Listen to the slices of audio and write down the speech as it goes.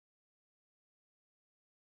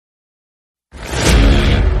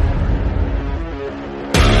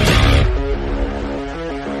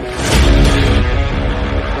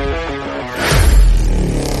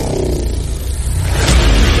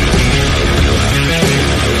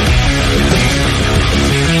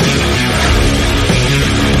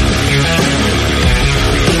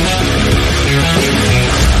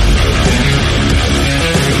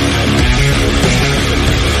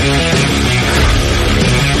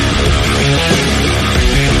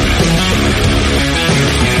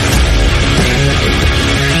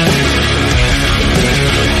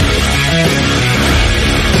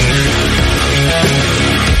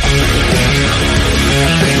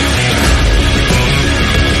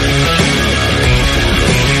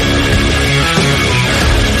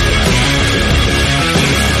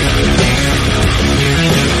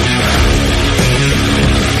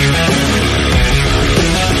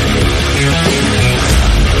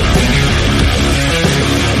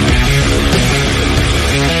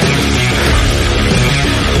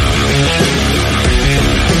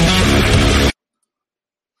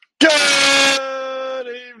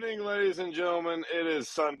everyone. It is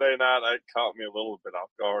Sunday night. It caught me a little bit off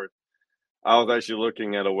guard. I was actually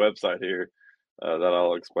looking at a website here that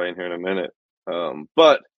I'll explain here in a minute.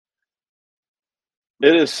 But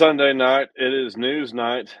it is Sunday night. It is news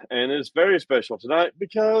night, and it's very special tonight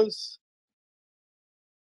because,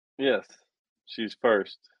 yes, she's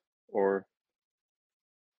first or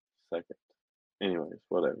second. Anyways,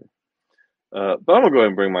 whatever. But I'm going to go ahead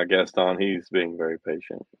and bring my guest on. He's being very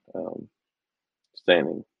patient,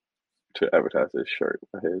 standing to advertise this shirt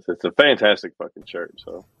of his. It's a fantastic fucking shirt.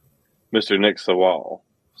 So, Mr. Nick Sewall.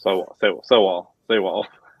 Sewall.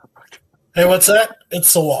 Hey, what's that? It's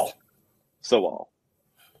Sewall. Sewall.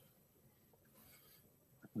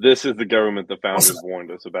 This is the government the founders warned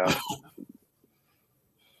us about.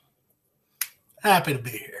 Happy to be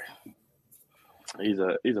here. He's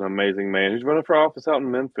an amazing man. He's running for office out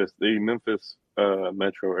in Memphis, the Memphis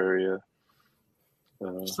metro area.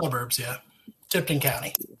 Suburbs, yeah. Tipton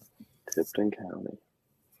County.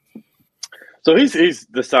 So he's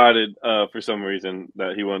decided for some reason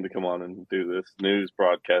that he wanted to come on and do this news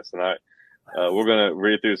broadcast tonight. We're going to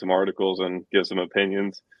read through some articles and give some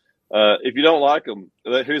opinions. If you don't like them,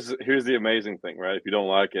 here's the amazing thing, right? If you don't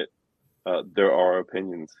like it, there are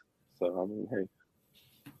opinions. So, I mean, hey,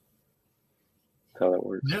 that's how that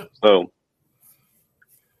works. Yeah. So,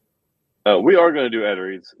 we are going to do ad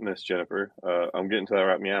reads, Miss Jennifer. I'm getting to that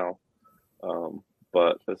right meow.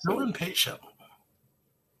 But so impatient.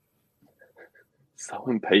 So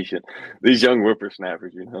impatient. These young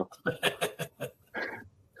whippersnappers, you know.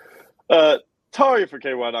 Taller for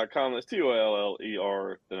KY.com. That's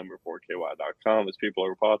TOLLER, the number 4KY.com. It's People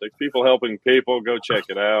Over Politics. People helping people. Go check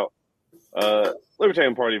it out.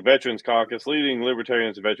 Libertarian Party Veterans Caucus, leading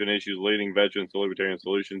libertarians to veteran issues, leading veterans to libertarian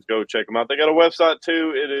solutions. Go check them out. They got a website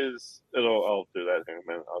too. I'll do that in a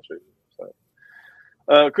minute. I'll show you the website.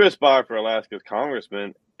 Chris Byer for Alaska's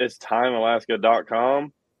congressman. It's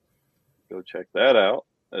timealaska.com. Go check that out.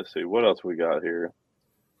 Let's see what else we got here.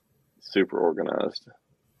 Super organized,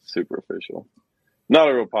 super official.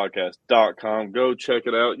 NotARealPodcast.com. Go check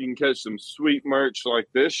it out. You can catch some sweet merch like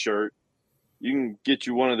this shirt. You can get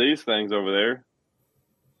you one of these things over there.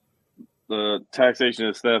 The Taxation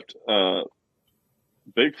is Theft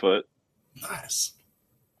Bigfoot. Nice.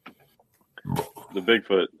 The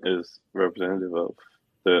Bigfoot is representative of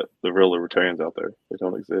the real libertarians out there. They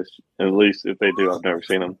don't exist. And at least if they do, I've never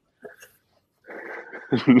seen them.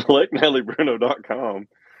 LakeNallyBruno.com.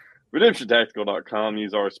 RedemptionTactical.com.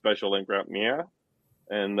 Use our special link right meow.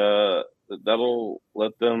 And that'll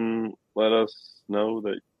let us know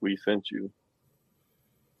that we sent you.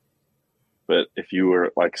 But if you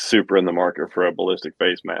were like super in the market for a ballistic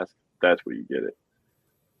face mask, that's where you get it.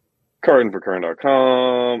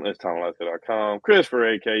 CurtinForCurtin.com. It's TomAlaska.com.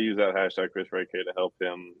 Christopher AK. Use that hashtag Christopher AK to help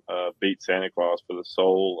him beat Santa Claus for the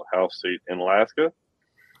sole house seat in Alaska.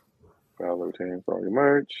 Proud Libertarian Party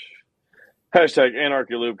merch. Hashtag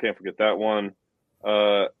Anarchy Loop. Can't forget that one.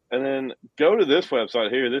 And then go to this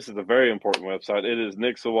website here. This is a very important website. It is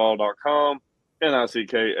nicksawall.com,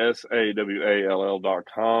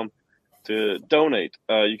 NICKSAWALL.com to donate.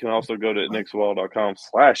 You can also go to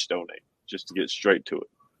nicksawall.com/donate just to get straight to it.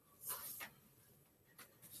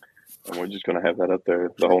 And we're just going to have that up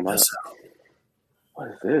there the whole night. What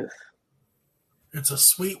is this? It's a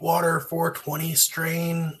Sweetwater 420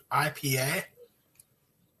 strain IPA.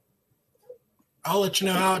 I'll let you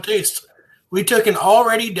know how it tastes. We took an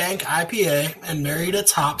already dank IPA and married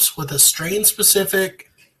its hops with a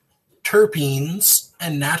strain-specific terpenes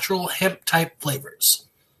and natural hemp-type flavors.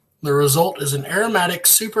 The result is an aromatic,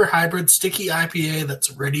 super hybrid, sticky IPA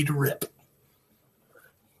that's ready to rip.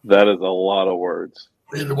 That is a lot of words.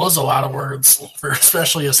 It was a lot of words, for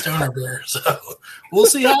especially a stoner beer. So we'll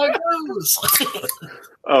see how it goes.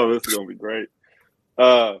 Oh, this is going to be great.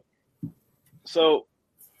 So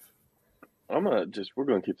we're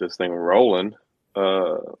going to keep this thing rolling.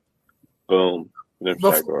 Boom.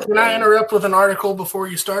 Can I interrupt with an article before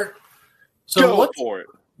you start? Go for it.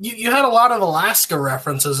 You had a lot of Alaska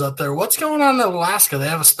references up there. What's going on in Alaska? They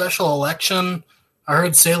have a special election. I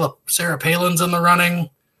heard Sarah Palin's in the running.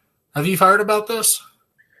 Have you heard about this?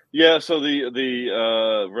 Yeah, so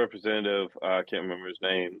the representative, I can't remember his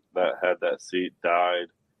name, that had that seat died,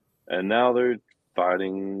 and now they're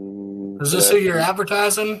fighting. Is this who you're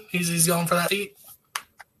advertising? He's going for that seat?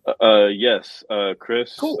 Yes,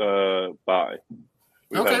 Chris. Cool. Bye.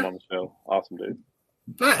 We've had him on the show. Awesome dude.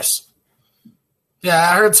 Nice.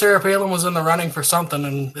 Yeah, I heard Sarah Palin was in the running for something,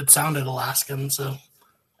 and it sounded Alaskan. So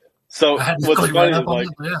what's funny is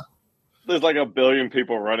there's like a billion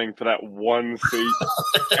people running for that one seat,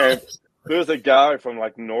 and there's a guy from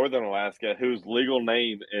like northern Alaska whose legal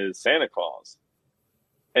name is Santa Claus.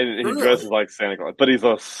 and he dresses Really? like Santa Claus, but he's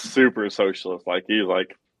a super socialist. Like he's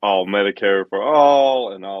like all Medicare for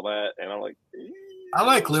all and all that. And I'm like, I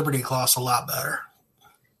like Liberty Claus a lot better.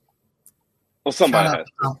 well, somebody has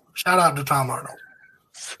to. Shout out to Tom Arnold.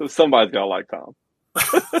 So somebody's got to like Tom.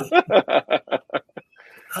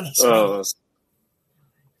 Honey smells.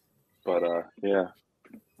 Yeah.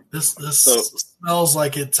 This smells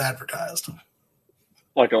like it's advertised.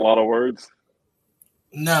 Like a lot of words.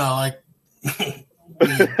 No, like It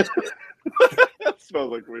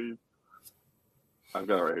smells like weed. I've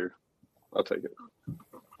got it right here. I'll take it.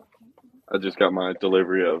 I just got my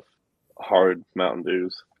delivery of hard Mountain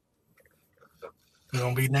Dews. you're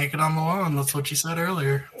gonna be naked on the lawn. That's what you said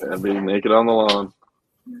earlier. I'd be naked on the lawn.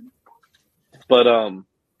 But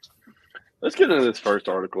let's get into this first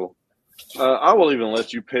article. I will even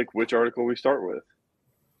let you pick which article we start with.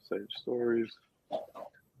 Save stories.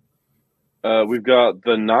 We've got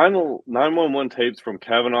the 911 tapes from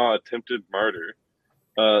Kavanaugh attempted murder.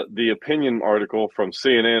 The opinion article from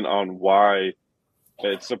CNN on why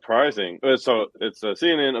it's surprising. So it's a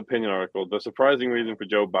CNN opinion article. The surprising reason for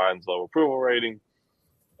Joe Biden's low approval rating.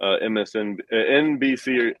 NBC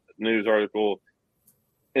News article.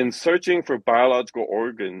 In searching for biological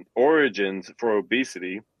origins for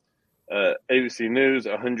obesity, ABC News,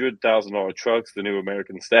 $100,000 trucks, the new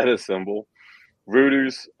American status symbol.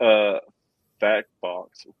 Reuters fact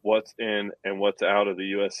box, what's in and what's out of the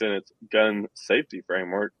U.S. Senate's gun safety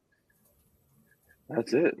framework.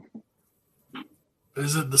 That's it.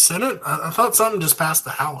 Is it the Senate? I thought something just passed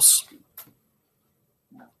the House.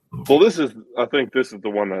 Well, I think this is the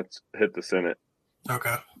one that's hit the Senate.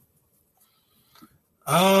 Okay.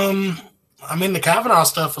 I mean, the Kavanaugh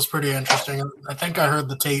stuff was pretty interesting. I think I heard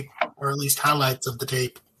the tape, or at least highlights of the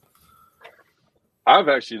tape. I've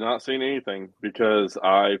actually not seen anything because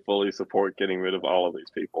I fully support getting rid of all of these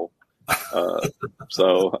people.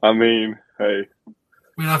 So, I mean, hey. I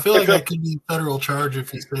mean, I feel like that could be a federal charge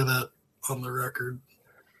if you say that on the record.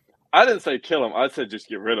 I didn't say kill them. I said just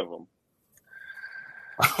get rid of them.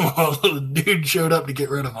 Well, the dude showed up to get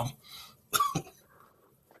rid of them.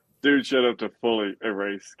 Dude showed up to fully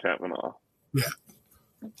erase Kavanaugh. Yeah.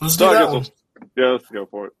 Let's do that one. Let's go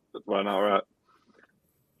for it. Why not, right?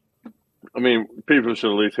 I mean, people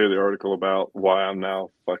should at least hear the article about why I'm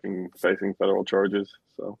now fucking facing federal charges.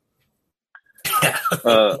 So,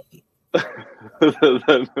 the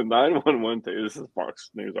 911 tape. This is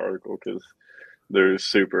Fox News article because they're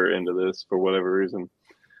super into this for whatever reason,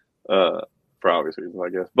 for obvious reasons, I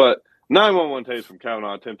guess. But 911 tapes from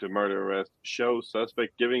Kavanaugh attempted murder arrest show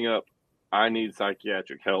suspect giving up. I need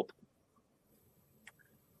psychiatric help.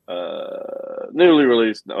 Newly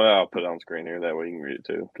released. I'll put it on screen here. That way you can read it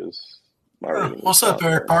too. Because what's up,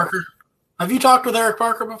 Eric Parker? Have you talked with Eric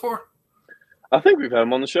Parker before? I think we've had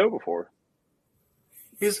him on the show before.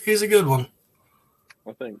 He's a good one.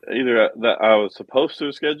 I think either that I was supposed to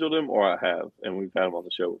have scheduled him or I have, and we've had him on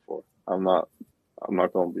the show before. I'm not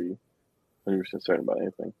going to be 100% certain about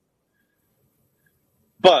anything.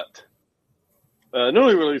 But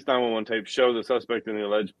newly released 911 tapes show the suspect in the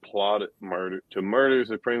alleged plot to murder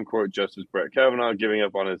Supreme Court Justice Brett Kavanaugh giving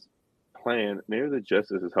up on his plan near the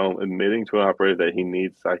justice's home, admitting to an operator that he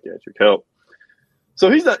needs psychiatric help.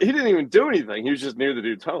 So he didn't even do anything. He was just near the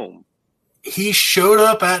dude's home. He showed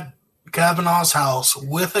up at Kavanaugh's house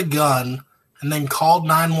with a gun and then called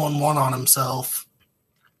 911 on himself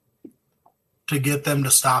to get them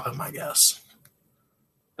to stop him, I guess.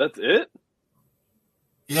 That's it?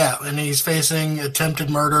 Yeah, and he's facing attempted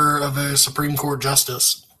murder of a Supreme Court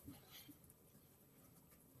justice.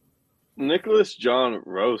 Nicholas John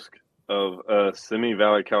Rosk of Simi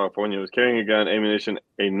Valley, California, was carrying a gun, ammunition,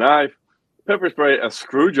 a knife, pepper spray, a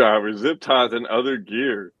screwdriver, zip ties, and other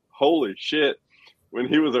gear. Holy shit. When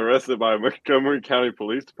he was arrested by Montgomery County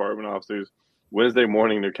Police Department officers Wednesday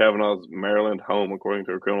morning near Kavanaugh's Maryland home, according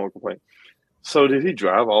to a criminal complaint. So did he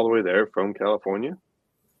drive all the way there from California?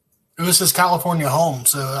 It was his California home,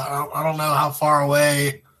 so I don't know how far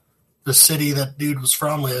away the city that dude was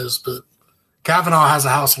from is, but Kavanaugh has a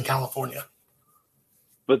house in California.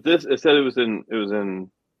 But it said it was in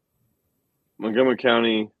Montgomery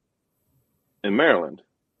County in Maryland.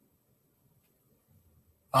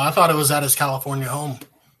 I thought it was at his California home.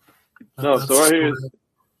 No, so right here,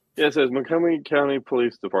 it says Montgomery County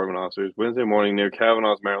Police Department officers Wednesday morning near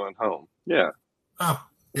Kavanaugh's Maryland home. Yeah. Oh,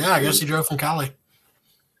 yeah, I guess he drove from Cali.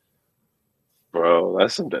 Bro,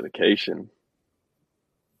 that's some dedication.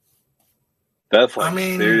 That's like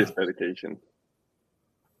serious dedication.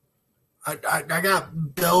 I got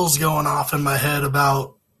bells going off in my head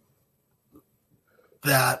about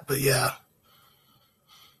that, but yeah.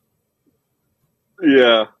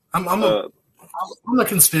 Yeah. I'm I'm a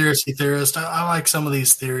conspiracy theorist. I like some of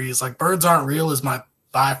these theories. Like birds aren't real is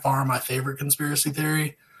by far my favorite conspiracy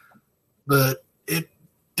theory, but it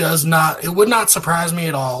would not surprise me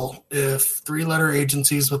at all if three-letter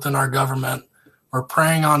agencies within our government were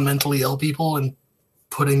preying on mentally ill people and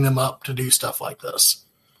putting them up to do stuff like this.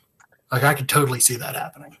 Like I could totally see that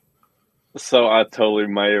happening. So I totally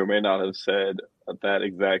may or may not have said that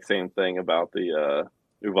exact same thing about the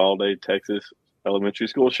Uvalde, Texas elementary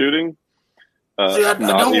school shooting. See, I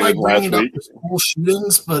Not don't like even last bringing up week. the school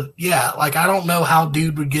shootings, but yeah, like I don't know how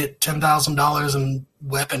dude would get $10,000 in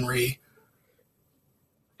weaponry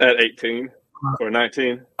At 18 or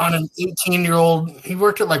 19. on an 18-year-old. He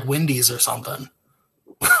worked at like Wendy's or something.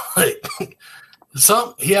 Like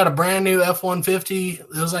he had a brand new F-150. It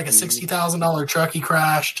was like a $60,000 truck he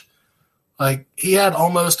crashed. Like he had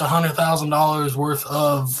almost $100,000 worth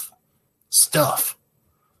of stuff.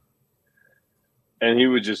 And he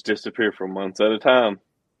would just disappear for months at a time.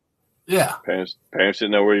 Yeah. Parents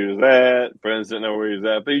didn't know where he was at. Friends didn't know where he was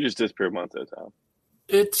at. But he just disappeared months at a time.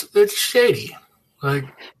 It's shady. Like,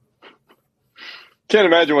 can't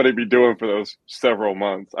imagine what he'd be doing for those several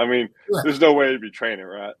months. I mean, There's no way he'd be training,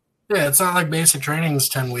 right? Yeah, it's not like basic training is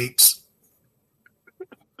 10 weeks.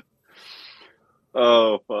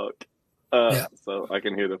 Oh, fuck. So I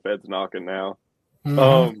can hear the feds knocking now.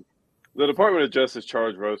 Mm-hmm. The Department of Justice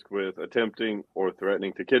charged Rosk with attempting or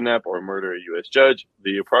threatening to kidnap or murder a U.S. judge.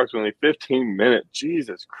 The approximately 15-minute,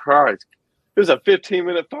 Jesus Christ, it was a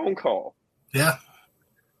 15-minute phone call. Yeah.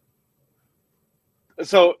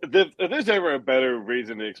 So if there's ever a better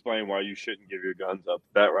reason to explain why you shouldn't give your guns up,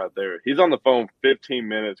 that right there. He's on the phone 15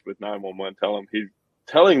 minutes with 911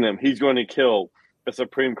 telling them he's going to kill a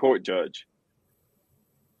Supreme Court judge.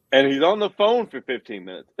 And he's on the phone for 15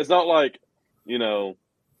 minutes. It's not like,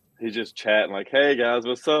 he's just chatting like, hey, guys,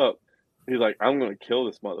 what's up? He's like, I'm going to kill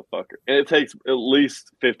this motherfucker. And it takes at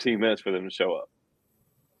least 15 minutes for them to show up.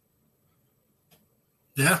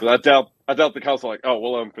 Yeah. But I doubt the cops are like, oh,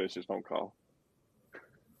 well, let him finish his phone call.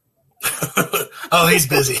 Oh, he's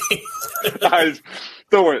busy.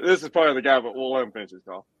 Don't worry, this is probably the guy, but we'll let him finish his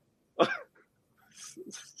call.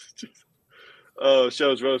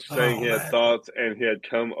 Shows Rosk saying he had thoughts and he had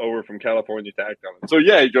come over from California to act on it. So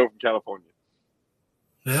yeah, he drove from California.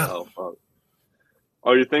 Yeah. Oh fuck.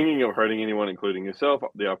 Are you thinking of hurting anyone, including yourself?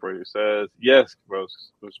 The operator says yes. Rosk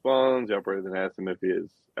responds. The operator then asks him if he has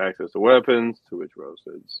access to weapons, to which Rosk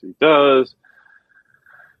says he does.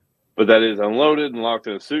 But that is unloaded and locked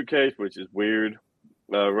in a suitcase, which is weird.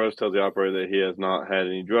 Rosk tells the operator that he has not had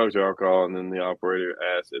any drugs or alcohol, and then the operator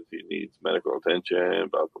asks if he needs medical attention,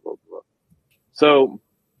 blah, blah, blah, blah. So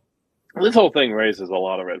this whole thing raises a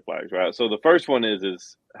lot of red flags, right? So the first one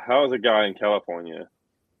is how is a guy in California,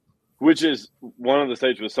 which is one of the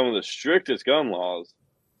states with some of the strictest gun laws,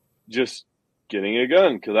 just getting a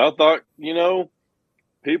gun? Because I thought,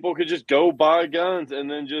 people could just go buy guns and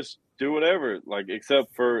then just do whatever, like,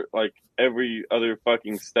 except for like every other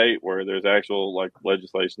fucking state where there's actual like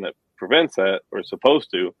legislation that prevents that or is supposed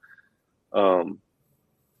to.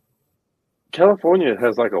 California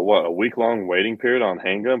has like a week-long waiting period on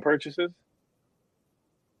handgun purchases.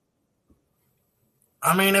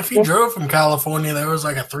 I mean, if he drove from California, there was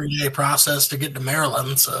like a 3-day process to get to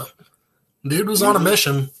Maryland. So, dude was on a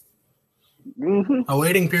mission. Mm-hmm. A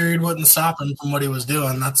waiting period wouldn't stop him from what he was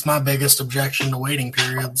doing. That's my biggest objection to waiting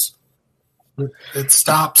periods. It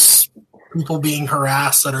stops people being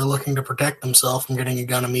harassed that are looking to protect themselves from getting a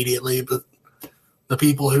gun immediately, but the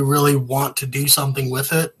people who really want to do something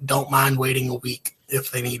with it don't mind waiting a week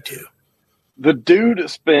if they need to. The dude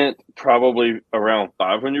spent probably around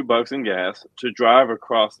 $500 in gas to drive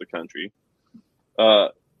across the country,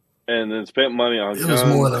 and then spent money on guns. It was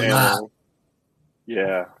more than that.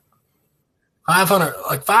 Yeah. $500,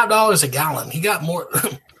 like $5 a gallon. He got more.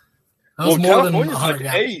 That was more California's than like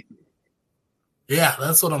gallons. $8. Yeah,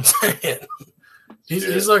 that's what I'm saying.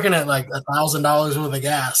 He's looking at like $1,000 worth of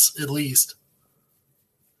gas at least.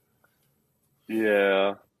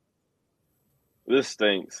 Yeah. This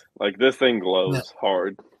stinks. Like, this thing glows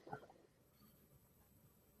hard.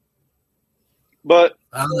 But,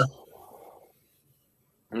 I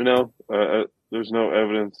don't know. There's no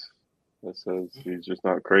evidence that says he's just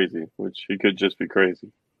not crazy, which he could just be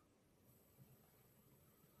crazy.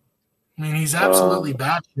 I mean, he's absolutely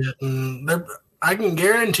batshit, and I can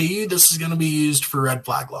guarantee you this is going to be used for red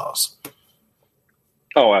flag laws.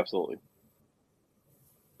 Oh, absolutely.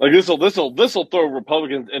 Like, this'll throw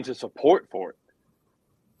Republicans into support for it.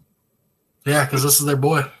 Yeah, because this is their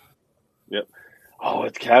boy. Yep. Oh,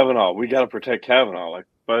 it's Kavanaugh. We got to protect Kavanaugh. Like,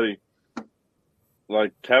 buddy,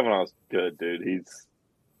 like, Kavanaugh's good, dude.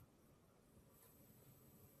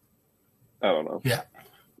 I don't know. Yeah.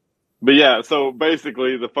 But yeah, so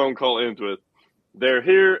basically the phone call ends with, "They're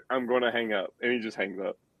here, I'm going to hang up." And he just hangs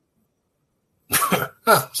up.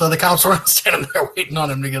 Huh, so the cops weren't standing there waiting on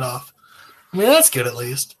him to get off. I mean, that's good at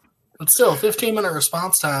least. But still, 15-minute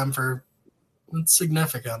response time that's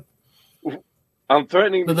significant. I'm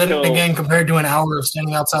threatening But to then kill. again, compared to an hour of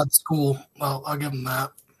standing outside the school, well, I'll give him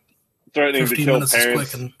that. Threatening to 15 kill minutes parents. is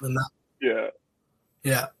quick than that. Yeah.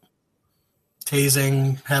 Yeah.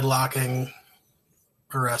 Tasing, headlocking,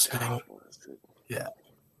 arresting. Yeah.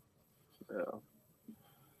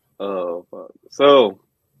 Oh, fuck. So,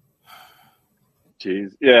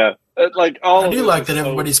 jeez. Yeah. Like all I of do this like is that so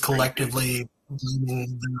everybody's creepy. collectively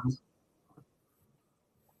blaming them.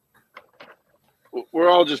 We're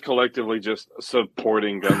all just collectively just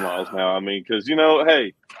supporting gun laws now. I mean, because,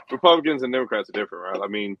 hey, Republicans and Democrats are different, right? I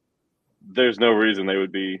mean, there's no reason they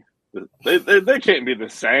would be. They can't be the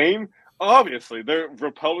same. Obviously, they're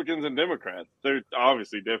Republicans and Democrats. They're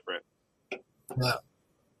obviously different. Yeah.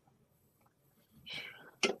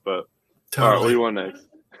 But Totally. all right, what do you want next?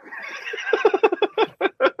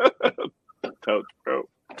 Totes, bro.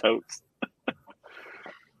 Totes.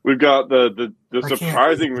 We've got the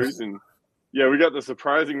surprising reason. Yeah, we got the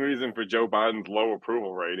surprising reason for Joe Biden's low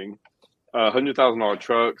approval rating. $100,000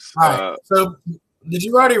 trucks. All right. So, did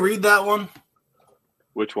you already read that one?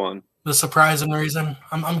 Which one? The surprising reason.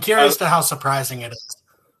 I'm curious to how surprising it is.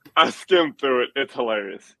 I skimmed through it. It's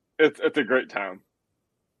hilarious. It's a great time.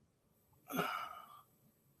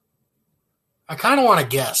 I kind of want to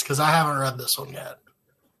guess because I haven't read this one yet.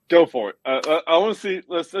 Go for it. I want to see.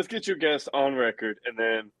 Let's get your guess on record, and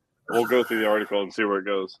then we'll go through the article and see where it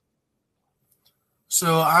goes.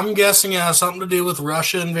 So I'm guessing it has something to do with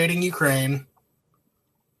Russia invading Ukraine.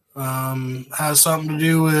 Has something to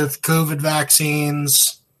do with COVID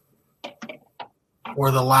vaccines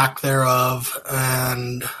or the lack thereof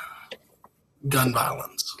and gun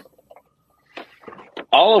violence.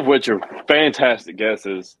 All of which are fantastic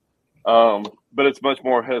guesses, but it's much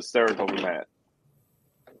more hysterical than that.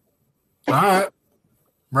 All right.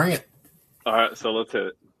 Bring it. All right, so let's hit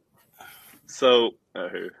it. So,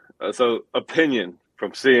 opinion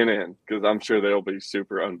from CNN, because I'm sure they'll be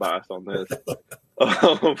super unbiased on this.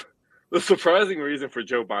 The surprising reason for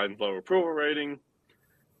Joe Biden's low approval rating,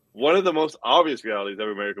 one of the most obvious realities of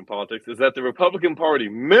American politics is that the Republican Party,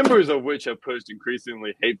 members of which have pushed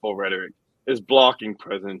increasingly hateful rhetoric, is blocking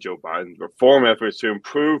President Joe Biden's reform efforts to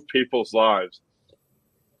improve people's lives.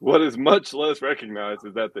 What is much less recognized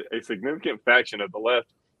is that a significant faction of the left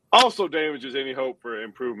also damages any hope for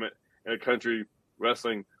improvement in a country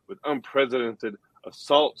wrestling with unprecedented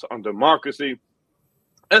assaults on democracy,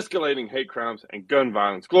 escalating hate crimes and gun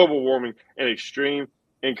violence, global warming, and extreme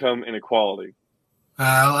income inequality.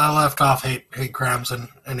 I left off hate crimes and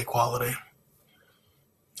inequality.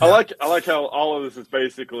 Yeah. I like how all of this is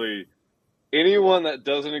basically anyone that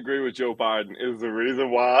doesn't agree with Joe Biden is the reason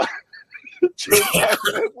why Joe Biden has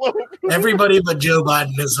low approval. Everybody but Joe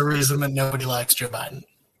Biden is the reason that nobody likes Joe Biden.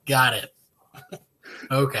 Got it.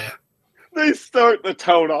 Okay. They start the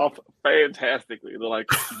tone off fantastically. They're like,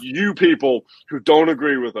 you people who don't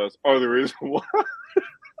agree with us are the reason why.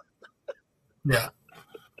 Yeah.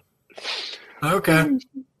 Okay.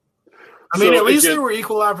 I mean, at least there were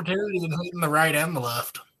equal opportunity in hating the right and the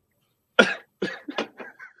left.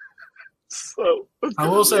 So I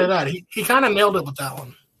will say that. He kind of nailed it with that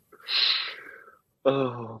one.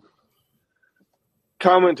 Oh.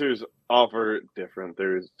 Commenters offer different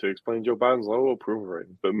theories to explain Joe Biden's low approval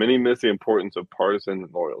rating, but many miss the importance of partisan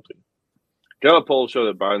loyalty. Gallup polls show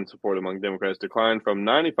that Biden's support among Democrats declined from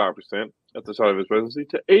 95% at the start of his presidency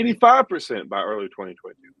to 85% by early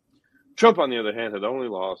 2022. Trump, on the other hand, had only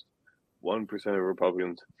lost 1% of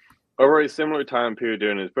Republicans over a similar time period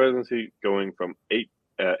during his presidency, going from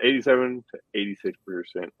 87 to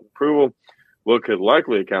 86% approval, what could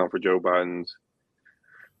likely account for Joe Biden's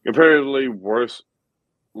comparatively worse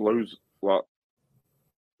losses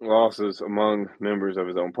among members of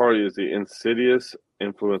his own party is the insidious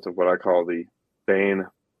influence of what I call the fan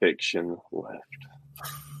fiction left.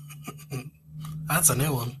 That's a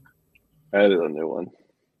new one. That is a new one.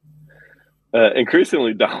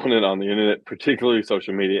 Increasingly dominant on the internet, particularly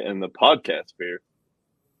social media and the podcast sphere.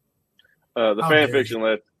 The fan fiction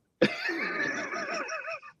left.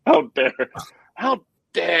 How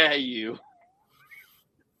dare you?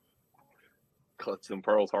 Clutch them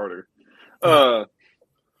pearls harder.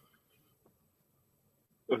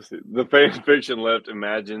 Let's see. The fan fiction left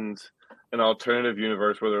imagines an alternative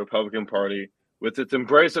universe where the Republican Party, with its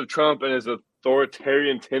embrace of Trump and his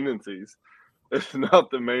authoritarian tendencies, is not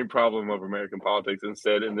the main problem of American politics.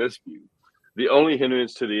 Instead, in this view, the only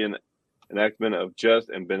hindrance to the enactment of just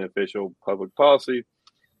and beneficial public policy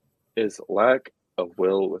is lack of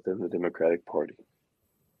will within the Democratic Party.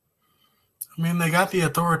 I mean, they got the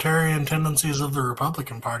authoritarian tendencies of the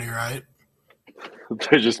Republican Party, right?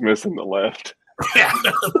 They're just missing the left. Yeah,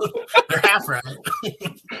 they're half right.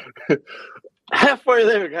 Halfway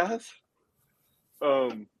there, guys.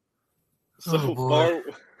 Far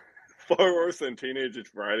worse than teenagers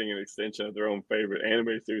writing an extension of their own favorite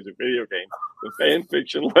anime series or video game, the fan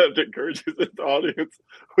fiction left encourages its audience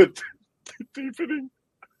with deepening,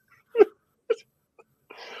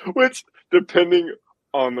 which, depending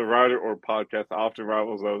on the writer or podcast, often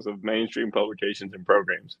rivals those of mainstream publications and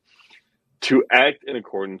programs, to act in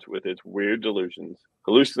accordance with its weird delusions.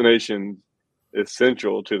 Hallucinations is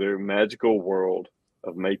central to their magical world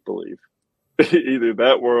of make-believe. Enter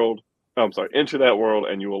that world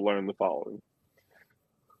and you will learn the following.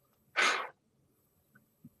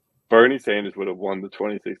 Bernie Sanders would have won the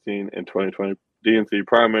 2016 and 2020 DNC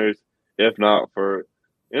primaries if not for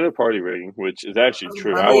inter-party rigging, which is actually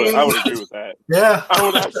true. I would agree with that. Yeah. I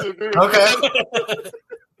would actually agree with that.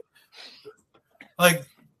 Like,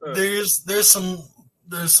 there's some,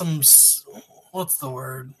 what's the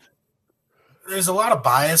word? There's a lot of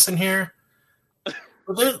bias in here.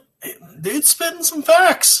 But dude's spitting some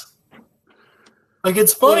facts. Like,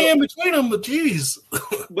 it's funny in between them, but geez.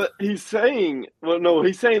 But he's saying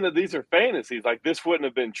that these are fantasies. Like, this wouldn't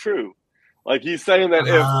have been true. Like, he's saying that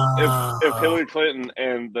if Hillary Clinton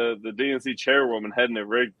and the DNC chairwoman hadn't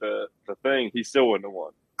rigged the thing, he still wouldn't have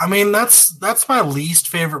won. I mean, that's my least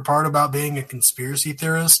favorite part about being a conspiracy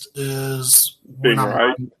theorist is being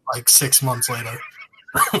right. Like 6 months later.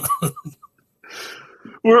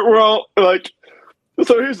 we're all like,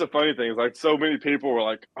 so here's the funny thing is like so many people were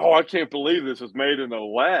like, oh, I can't believe this was made in a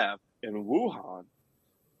lab in Wuhan.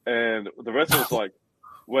 And the rest of us like,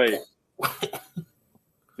 wait,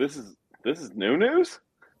 this is new news?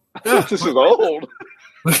 Yeah. This is old.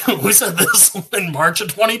 We said this in March of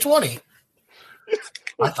 2020.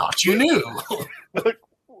 I thought you knew. Like,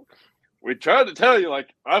 we tried to tell you,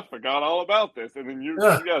 like, I forgot all about this, and then you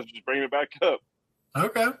guys just bring it back up.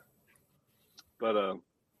 Okay. But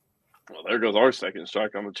well, there goes our second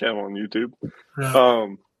strike on the channel on YouTube.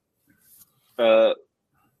 Yeah.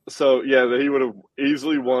 So yeah, he would have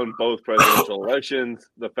easily won both presidential elections.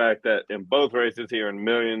 The fact that in both races he earned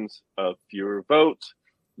millions of fewer votes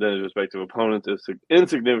than his respective opponents is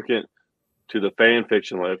insignificant to the fan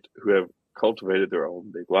fiction left who have cultivated their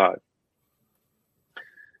own big lie.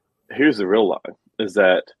 Here's the real lie, is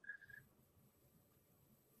that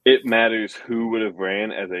it matters who would have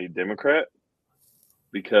ran as a Democrat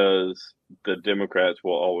because the Democrats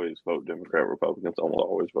will always vote Democrat, Republicans will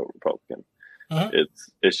always vote Republican. Uh-huh.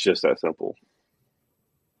 It's just that simple.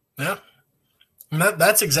 Yeah. And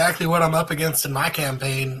that's exactly what I'm up against in my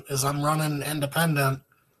campaign is I'm running independent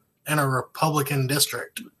in a Republican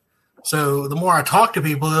district. So the more I talk to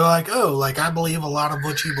people, they're like, oh, like I believe a lot of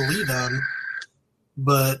what you believe in,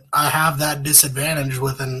 but I have that disadvantage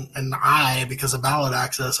with an I because of ballot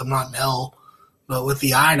access. I'm not an L, but with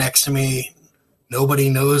the I next to me, nobody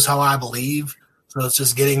knows how I believe. So it's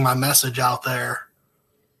just getting my message out there.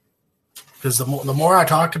 Because the more I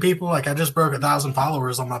talk to people, like I just broke 1,000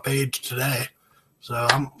 followers on my page today. So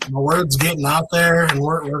my word's getting out there and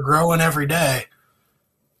we're growing every day.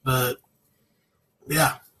 But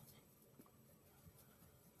yeah.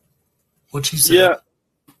 What you said.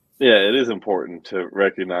 Yeah, it is important to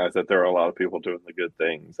recognize that there are a lot of people doing the good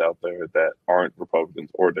things out there that aren't Republicans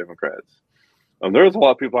or Democrats. There's a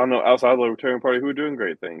lot of people I know outside the Libertarian Party who are doing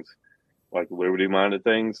great things, like liberty-minded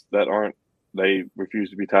things that aren't. They refuse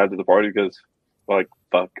to be tied to the party because, like,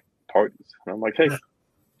 fuck parties. And I'm like, hey,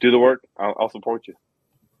 do the work. I'll support you.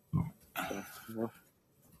 So,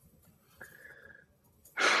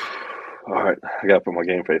 All right, I got to put my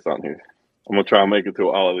game face on here. I'm going to try and make it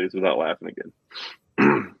through all of these without laughing again.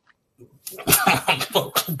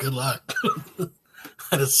 Good luck.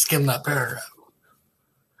 I just skimmed that paragraph.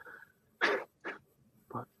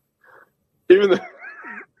 Even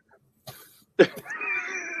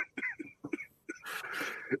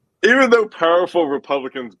though powerful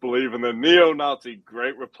Republicans believe in the neo-Nazi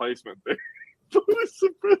Great Replacement theory,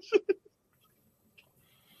 suppression.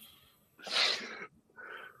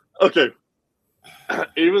 Okay.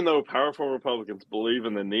 Even though powerful Republicans believe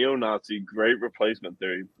in the neo-Nazi Great Replacement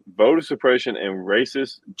theory, voter suppression and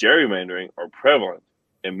racist gerrymandering are prevalent,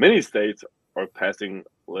 and many states are passing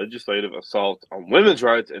legislative assaults on women's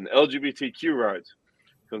rights and LGBTQ rights.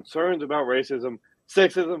 Concerns about racism,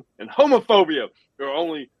 sexism, and homophobia are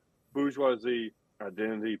only bourgeoisie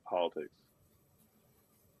identity politics.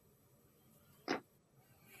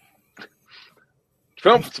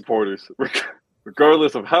 Trump supporters,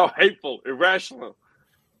 regardless of how hateful, irrational,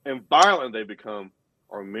 and violent they become,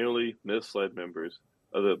 are merely misled members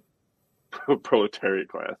of the proletariat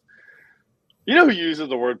class. You know who uses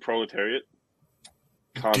the word proletariat?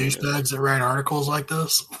 Communists. Douchebags that write articles like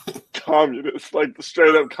this. Communists, like the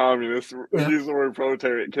straight up communists, use the word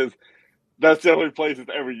proletariat because that's the only place it's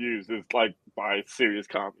ever used is like by serious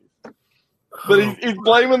communists. But he's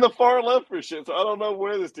blaming the far left for shit, so I don't know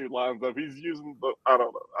where this dude lines up. He's using the I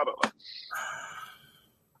don't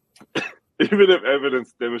know. Even if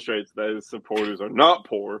evidence demonstrates that his supporters are not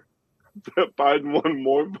poor, that Biden won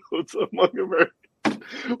more votes among Americans.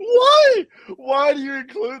 Why? Why do you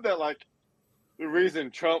include that? Like, the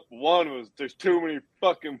reason Trump won was there's too many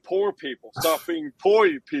fucking poor people. Stop being poor,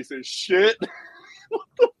 you piece of shit. What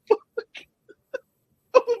the fuck?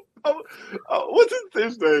 What's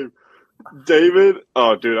his name? David?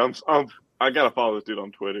 Oh, dude, I gotta follow this dude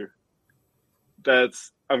on Twitter. I'm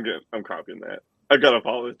copying that. I gotta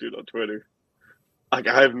follow this dude on Twitter. Like,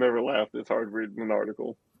 I've never laughed this hard reading an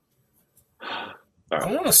article. Right,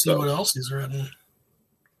 I want to see what else he's written.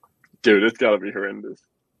 Dude, it's gotta be horrendous.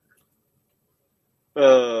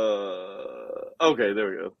 Okay, there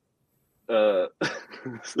we go.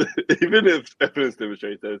 Even if evidence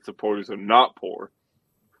demonstrates that its supporters are not poor,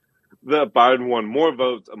 that Biden won more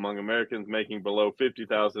votes among Americans making below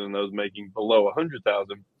 50,000 and those making below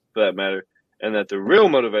 100,000, for that matter, and that the real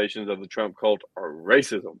motivations of the Trump cult are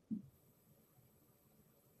racism,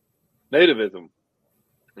 nativism,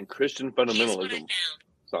 and Christian fundamentalism.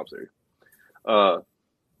 Stop there.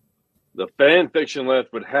 The fan fiction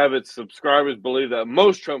left would have its subscribers believe that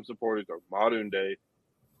most Trump supporters are modern-day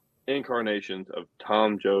incarnations of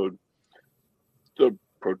Tom Joad, the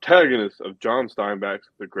protagonist of John Steinbeck's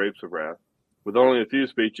The Grapes of Wrath. With only a few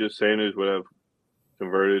speeches, Sanders would have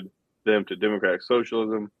converted them to democratic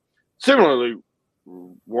socialism. Similarly,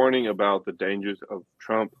 warning about the dangers of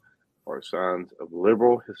Trump are signs of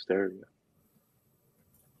liberal hysteria.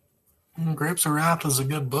 Grapes of Wrath is a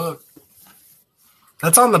good book.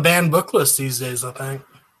 That's on the banned book list these days, I think.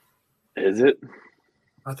 Is it?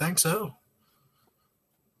 I think so.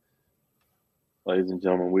 Ladies and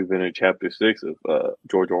gentlemen, we've been in Chapter 6 of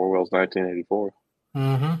George Orwell's 1984.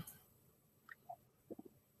 Mm-hmm.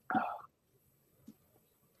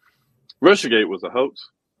 Russiagate was a hoax,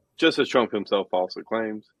 just as Trump himself falsely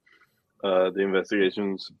claims. The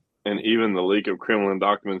investigations and even the leak of Kremlin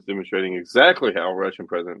documents demonstrating exactly how Russian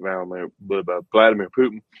President Vladimir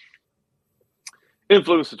Putin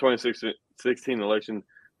influenced the 2016 election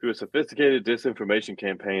through a sophisticated disinformation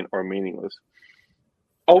campaign are meaningless.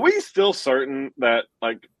 Are we still certain that,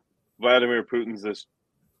 like, Vladimir Putin's this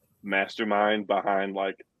mastermind behind,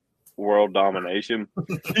 like, world domination?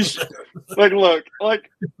 Like, look, like,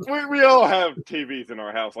 we all have TVs in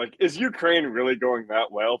our house. Like, is Ukraine really going that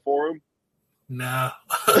well for him? No.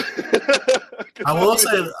 I will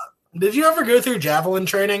say, did you ever go through javelin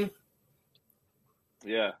training?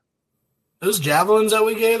 Yeah. Those javelins that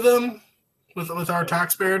we gave them with our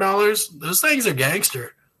taxpayer dollars, those things are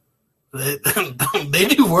gangster. They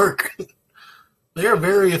do work. They are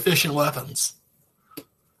very efficient weapons.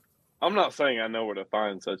 I'm not saying I know where to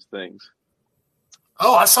find such things.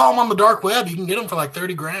 Oh, I saw them on the dark web. You can get them for like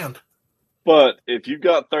 $30,000. But if you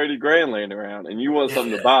got $30,000 laying around and you want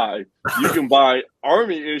something to buy, you can buy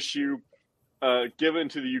Army issue given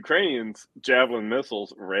to the Ukrainians Javelin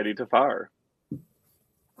missiles ready to fire.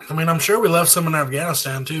 I mean, I'm sure we left some in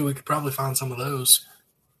Afghanistan too. We could probably find some of those.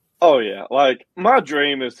 Oh yeah, like my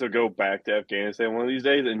dream is to go back to Afghanistan one of these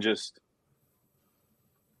days and just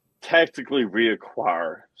tactically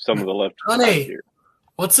reacquire some of the left. Honey, here.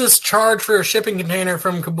 What's this charge for a shipping container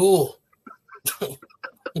from Kabul? Don't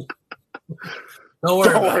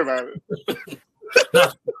worry about it.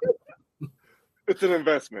 No. It's an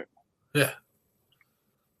investment. Yeah.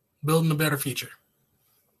 Building a better future.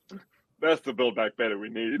 That's the Build Back Better we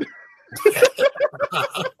need.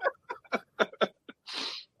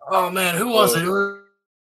 Oh, man. Who was it? Who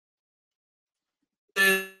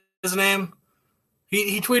was his name?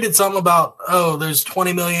 He tweeted something about, there's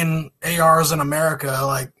 20 million ARs in America.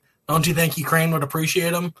 Like, don't you think Ukraine would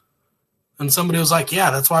appreciate them? And somebody was like,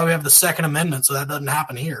 yeah, that's why we have the Second Amendment, so that doesn't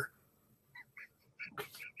happen here.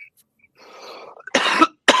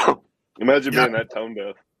 Imagine being that tone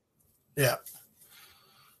deaf. Yeah.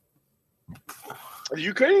 The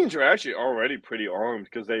Ukrainians are actually already pretty armed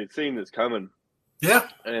because they'd seen this coming. Yeah.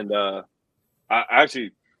 And I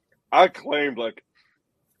claimed like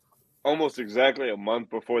almost exactly a month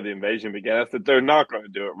before the invasion began that they're not going to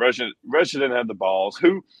do it. Russia didn't have the balls.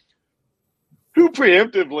 Who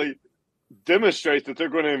preemptively demonstrates that they're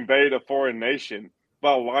going to invade a foreign nation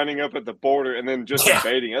by lining up at the border and then just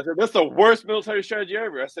invading. I said, that's the worst military strategy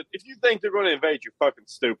ever. I said, if you think they're going to invade, you're fucking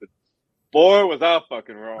stupid. Boy, was I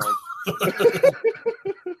fucking wrong.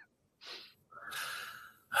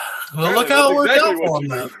 Well, look how it worked out for them,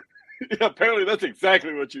 though. Yeah, apparently that's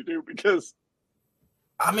exactly what you do because...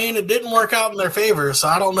 I mean, it didn't work out in their favor, so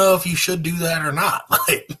I don't know if you should do that or not.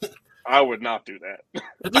 I would not do that.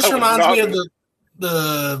 It just reminds me of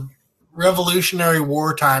the Revolutionary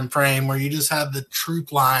War time frame where you just have the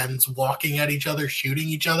troop lines walking at each other, shooting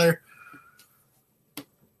each other.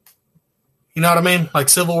 You know what I mean? Like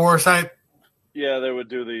Civil War type. Yeah, they would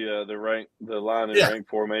do the line and rank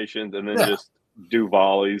formations, and then just do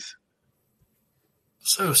volleys.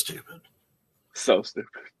 So stupid. So stupid.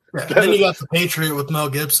 Yeah, and then you got The Patriot with Mel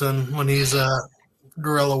Gibson when he's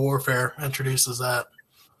guerrilla warfare introduces that.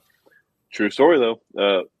 True story,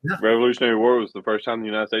 though. Revolutionary War was the first time the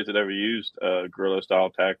United States had ever used guerrilla-style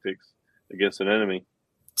tactics against an enemy.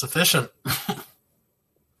 It's efficient.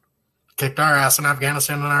 Kicked our ass in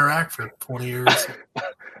Afghanistan and Iraq for 20 years. I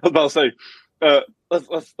was about to say,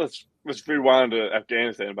 let's rewind to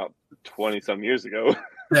Afghanistan about 20-some years ago.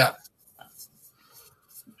 Yeah.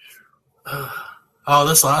 Oh,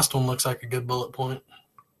 this last one looks like a good bullet point.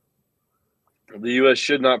 The U.S.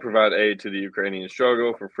 should not provide aid to the Ukrainian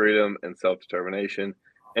struggle for freedom and self-determination,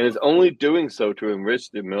 and is only doing so to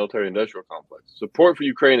enrich the military-industrial complex. Support for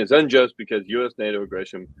Ukraine is unjust because U.S. NATO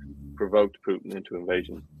aggression provoked Putin into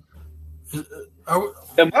invasion.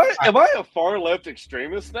 Am I a far-left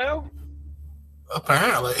extremist now?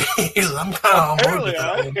 Apparently. I'm kind of on board with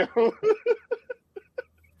that one.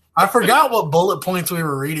 I I forgot what bullet points we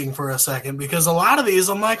were reading for a second because a lot of these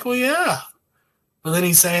I'm like, well, yeah. But then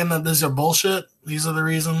he's saying that these are bullshit. These are the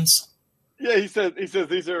reasons. Yeah, he says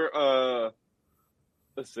these are.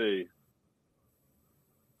 Let's see.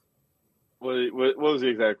 What was the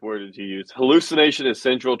exact word that he used? Hallucination is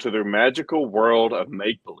central to their magical world of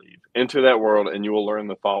make believe. Enter that world, and you will learn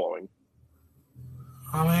the following.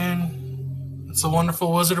 I mean, it's a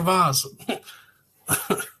wonderful Wizard of Oz.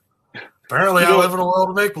 Apparently, I live in a world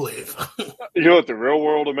of make believe. You know what the real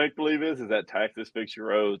world of make believe is? Is that taxes fix your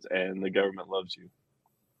roads and the government loves you.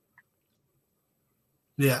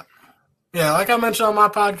 Yeah. Yeah, like I mentioned on my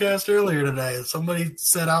podcast earlier today, somebody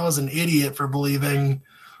said I was an idiot for believing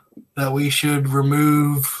that we should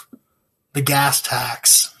remove the gas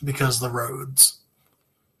tax because of the roads.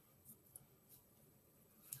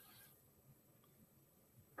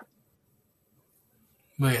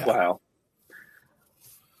 But yeah. Wow.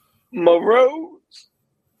 My roads.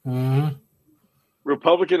 Mm-hmm.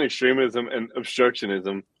 Republican extremism and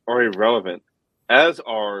obstructionism are irrelevant, as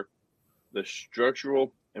are the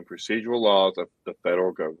structural and procedural laws of the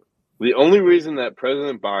federal government. The only reason that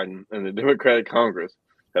President Biden and the Democratic Congress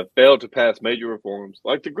have failed to pass major reforms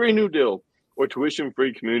like the Green New Deal or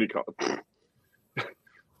tuition-free community college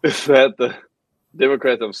is that the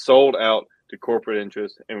Democrats have sold out to corporate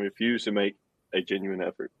interests and refuse to make a genuine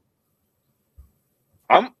effort.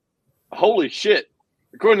 Holy shit.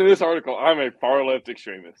 According to this article, I'm a far-left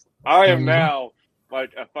extremist. I am now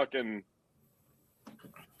like a fucking...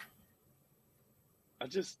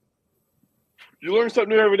 You learn something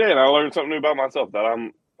new every day, and I learn something new about myself, that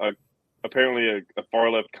I'm apparently a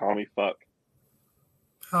far-left commie fuck.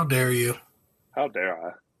 How dare you? How dare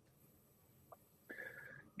I?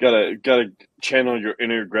 Gotta channel your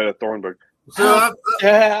inner Greta Thunberg. So How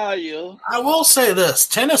dare you? I will say this.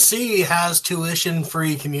 Tennessee has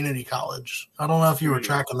tuition-free community college. I don't know if you were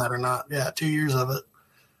tracking that or not. Yeah, 2 years of it.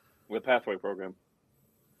 With Pathway program.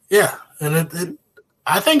 Yeah, and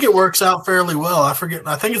I think it works out fairly well. I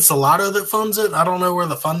think it's the Lotto that funds it. I don't know where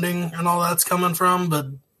the funding and all that's coming from, but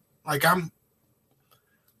like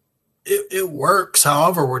it works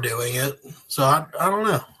however we're doing it. So I don't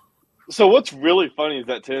know. So what's really funny is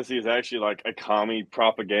that Tennessee is actually like a commie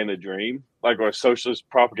propaganda dream, like or a socialist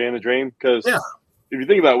propaganda dream. Because if you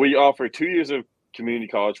think about it, we offer 2 years of community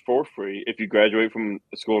college for free if you graduate from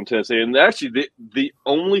a school in Tennessee. And actually, the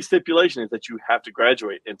only stipulation is that you have to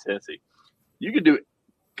graduate in Tennessee. You could do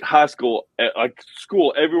high school, like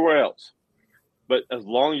school everywhere else. But as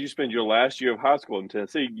long as you spend your last year of high school in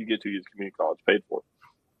Tennessee, you get 2 years of community college paid for.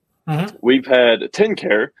 Mm-hmm. We've had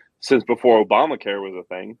TennCare since before Obamacare was a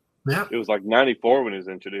thing. Yeah. It was like 94 when it was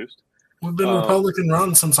introduced. We've been Republican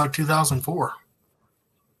run since like 2004.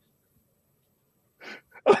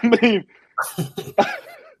 I mean,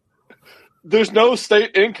 there's no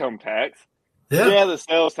state income tax. Yeah, the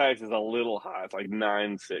sales tax is a little high. It's like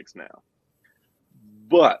 9.6 now.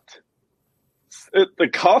 But the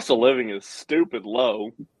cost of living is stupid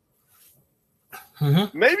low.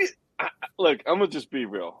 Mm-hmm. Maybe, look, I'm going to just be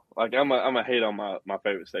real. Like, I'm going to hate on my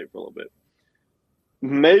favorite state for a little bit.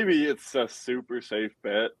 maybe it's a super safe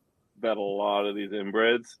bet that a lot of these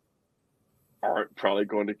inbreds aren't probably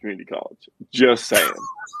going to community college. Just saying.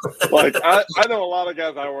 Like I know a lot of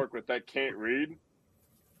guys I work with that can't read,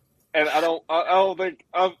 and I don't think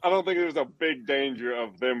there's a big danger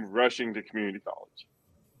of them rushing to community college.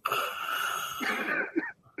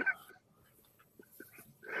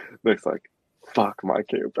 Nick's like, fuck my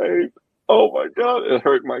campaign. Oh my god, it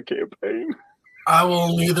hurt my campaign. I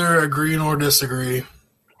will neither agree nor disagree.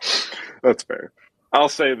 That's fair. I'll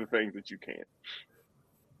say the things that you can't.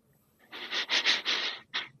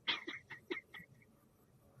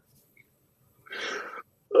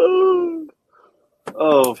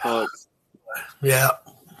 Oh fuck. Yeah.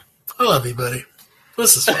 I love you, buddy.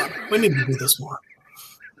 This is fun. We need to do this more.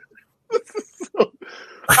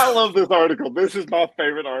 I love this article. This is my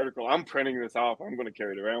favorite article. I'm printing this off. I'm going to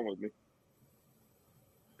carry it around with me.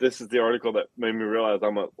 This is the article that made me realize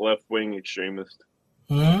I'm a left-wing extremist.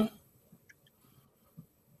 Mm-hmm.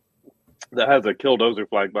 That has a Killdozer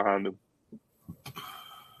flag behind him.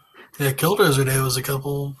 Yeah, Killdozer Day was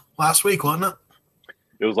last week, wasn't it?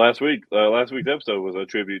 It was last week. Last week's episode was a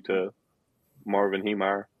tribute to Marvin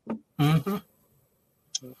Heemeyer. Mm-hmm.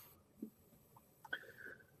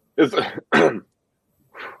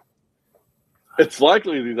 It's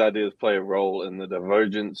likely these ideas play a role in the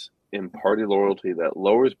divergence in party loyalty that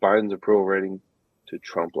lowers Biden's approval rating to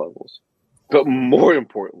Trump levels. But more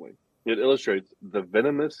importantly, it illustrates the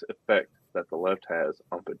venomous effect that the left has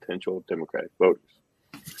on potential Democratic voters.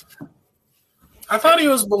 I thought he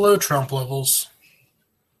was below Trump levels.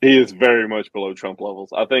 He is very much below Trump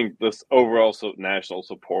levels. I think this overall national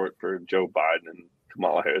support for Joe Biden and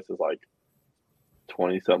Kamala Harris is like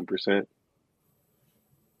 20-something%.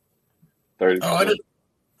 30%. Oh,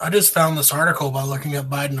 I just found this article by looking at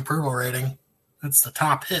Biden approval rating. It's the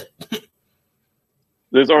top hit.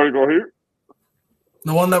 This article here?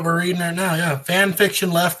 The one that we're reading right now, yeah. Fan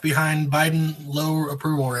fiction left behind Biden low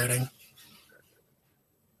approval rating.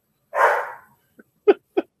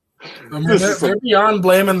 I mean, they're beyond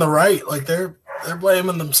blaming the right. Like they're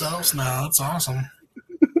blaming themselves now. That's awesome.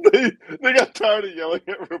 they got tired of yelling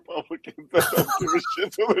at Republicans. That don't give a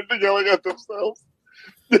shit, so they're yelling at themselves.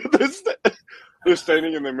 They're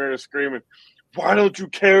standing in the mirror screaming, "Why don't you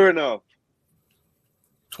care enough?"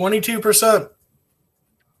 22%.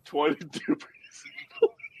 22%.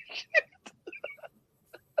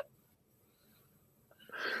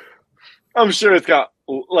 I'm sure it's got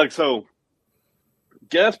so.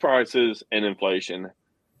 Gas prices and inflation,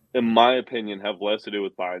 in my opinion, have less to do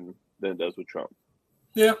with Biden than it does with Trump.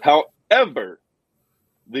 Yeah. However,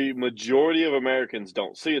 the majority of Americans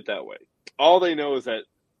don't see it that way. All they know is that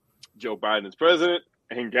Joe Biden is president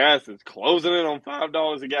and gas is closing in on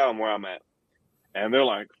 $5 a gallon where I'm at. And they're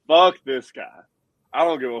like, fuck this guy. I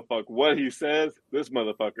don't give a fuck what he says. This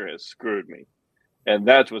motherfucker has screwed me. And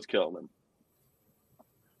that's what's killing him.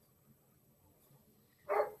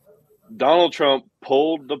 Donald Trump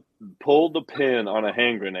pulled the pin on a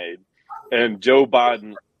hand grenade, and Joe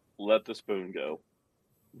Biden let the spoon go.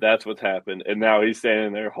 That's what's happened, and now he's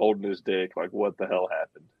standing there holding his dick like, what the hell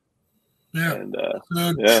happened? Yeah. And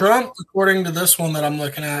so Trump, according to this one that I'm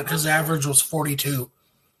looking at, his average was 42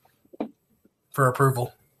 for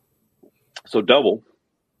approval. So double.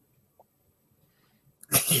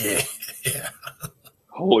 Yeah.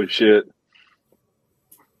 Holy shit.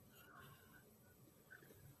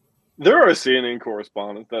 There are CNN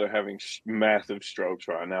correspondents that are having massive strokes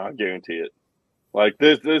right now. I guarantee it. Like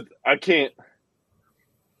this, I can't.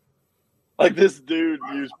 Like this dude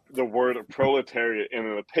used the word proletariat in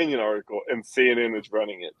an opinion article, and CNN is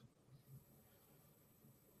running it.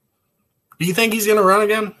 Do you think he's going to run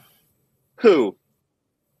again? Who?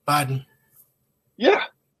 Biden. Yeah.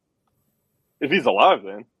 If he's alive,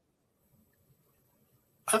 then.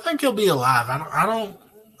 I think he'll be alive. I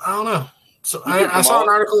don't know. So I saw an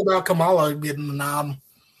article about Kamala getting the nod.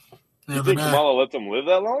 You think Kamala lets him live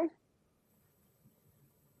that long?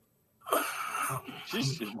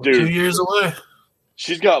 Dude, 2 years away.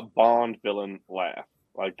 She's got Bond villain laugh.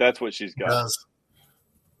 Like that's what she's got. Does.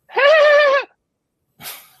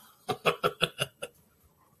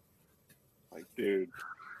 Like, dude,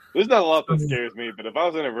 there's not a lot that scares me, but if I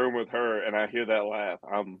was in a room with her and I hear that laugh,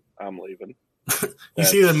 I'm leaving. You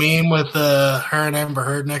see the meme with her and Amber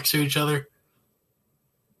Heard next to each other?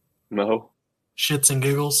 No. Shits and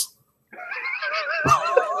giggles.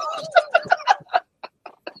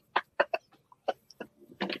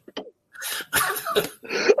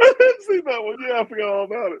 I didn't see that one. Yeah, I forgot all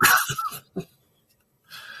about it.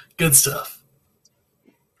 Good stuff.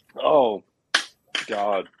 Oh,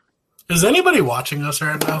 God. Is anybody watching us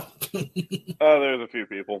right now? There's a few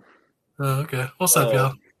people. Oh, okay. What's up,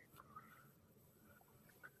 y'all?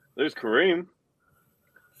 There's Kareem.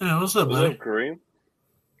 Yeah, what's up, What's buddy? up, Kareem?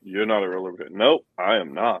 You're not a real libertarian. Nope, I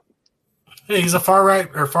am not. Hey, he's a far right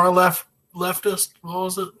or far left leftist. What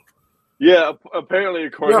was it? Yeah, apparently, You're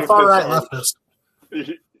a according far to right our leftist.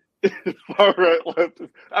 far right, left.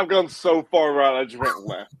 I've gone so far right, I just went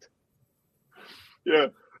left. Yeah,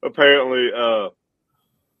 apparently,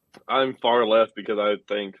 I'm far left because I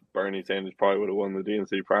think Bernie Sanders probably would have won the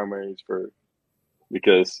DNC primaries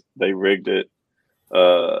because they rigged it.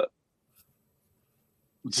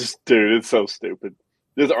 Just dude, it's so stupid.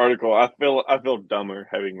 This article, I feel dumber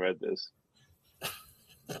having read this.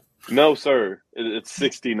 No, sir, it's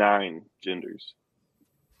 69 genders.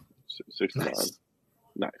 69,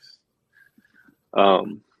 nice.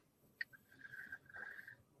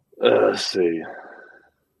 Let's see,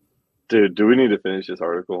 dude. Do we need to finish this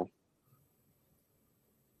article?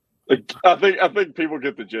 Like, I think people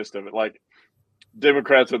get the gist of it. Like,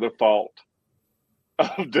 Democrats are the fault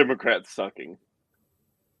of Democrats sucking.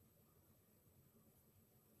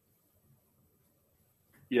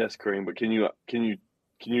 Yes, Kareem, but can you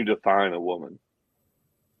define a woman?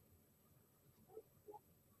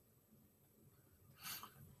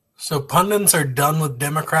 So pundits are done with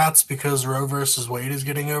Democrats because Roe versus Wade is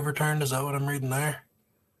getting overturned. Is that what I'm reading there?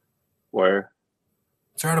 Where?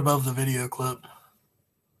 It's right above the video clip.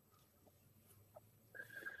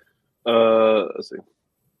 Let's see.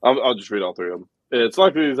 I'll just read all three of them. It's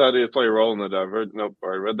likely these ideas play a role in the divergence. Nope,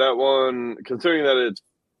 I read that one. Considering that it's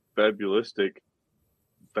fabulistic,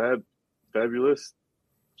 fabulous,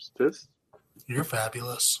 this You're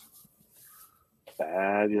fabulous.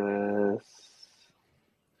 fabulous.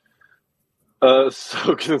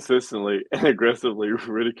 So consistently and aggressively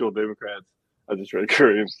ridicule Democrats. I just read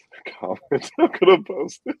Kareem's comment. I'm gonna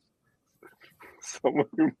post it. Someone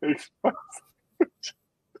who makes fun.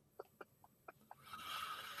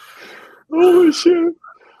 Holy shit!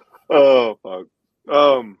 Oh fuck.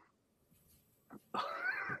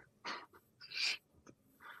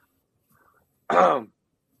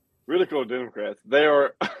 Ridicule Democrats. They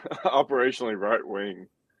are operationally right wing.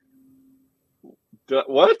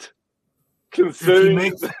 What?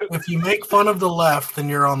 Considering If you make fun of the left, then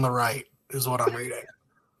you're on the right, is what I'm reading.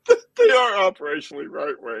 they are operationally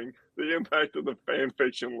right wing. The impact of the fan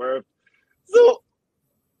fiction left.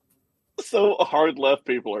 So hard left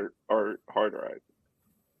people are hard right.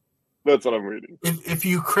 That's what I'm reading. If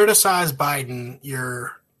you criticize Biden,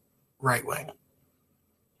 you're right wing.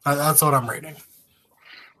 That's what I'm reading.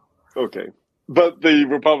 Okay, but the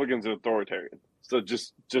Republicans are authoritarian. So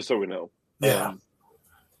just so we know. Yeah.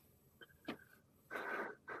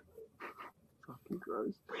 Fucking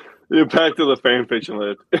Christ. The impact of the fan fiction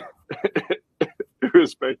left,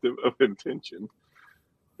 irrespective of intention,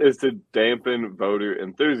 is to dampen voter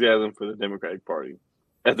enthusiasm for the Democratic Party.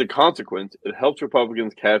 As a consequence, it helps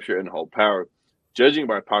Republicans capture and hold power. Judging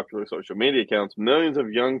by popular social media accounts, millions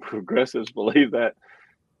of young progressives believe that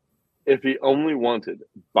if he only wanted,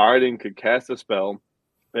 Biden could cast a spell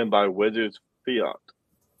and by Wizard's fiat,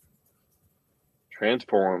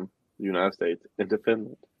 transform the United States into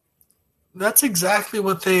Finland. That's exactly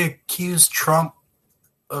what they accused Trump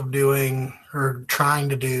of doing or trying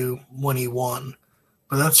to do when he won.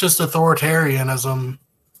 But that's just authoritarianism,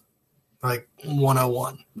 like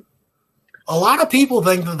 101. A lot of people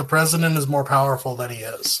think that the president is more powerful than he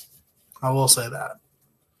is. I will say that.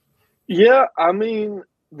 Yeah, I mean,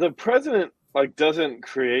 the president doesn't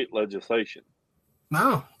create legislation.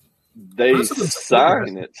 No. They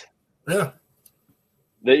sign it. Yeah.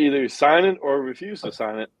 They either sign it or refuse to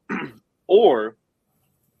sign it, or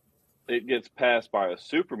it gets passed by a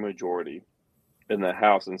supermajority in the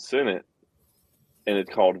House and Senate, and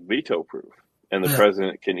it's called veto proof. And the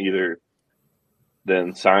president can either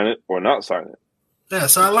then sign it or not sign it. Yeah,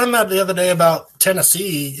 so I learned that the other day about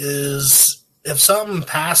Tennessee is if something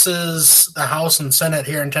passes the House and Senate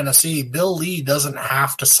here in Tennessee, Bill Lee doesn't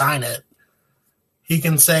have to sign it. He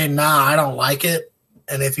can say, nah, I don't like it.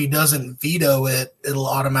 And if he doesn't veto it, it'll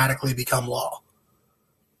automatically become law.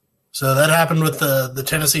 So that happened with the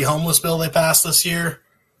Tennessee homeless bill they passed this year,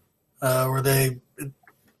 where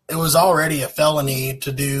it was already a felony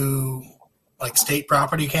to do like state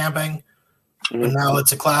property camping. Mm-hmm. But now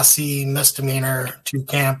it's a Class C misdemeanor to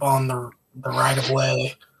camp on the right of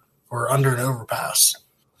way or under an overpass.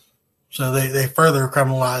 So they further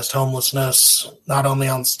criminalized homelessness, not only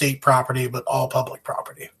on state property, but all public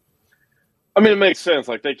property. I mean, it makes sense.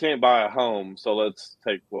 Like, they can't buy a home, so let's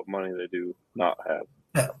take what money they do not have.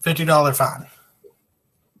 Yeah, $50 fine.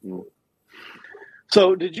 Mm.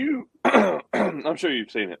 So did you – I'm sure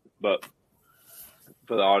you've seen it, but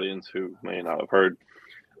for the audience who may not have heard,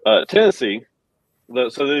 Tennessee.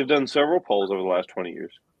 So they've done several polls over the last 20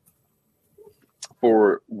 years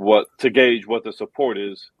for to gauge what the support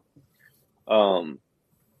is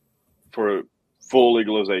for full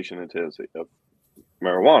legalization in Tennessee of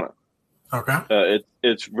marijuana. Okay.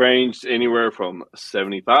 It's ranged anywhere from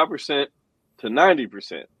 75% to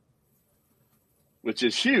 90%, which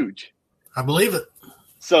is huge. I believe it.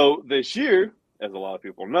 So this year, as a lot of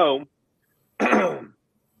people know,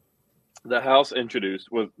 the House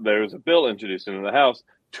there was a bill introduced into the House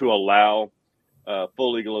to allow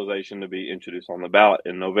full legalization to be introduced on the ballot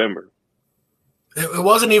in November. It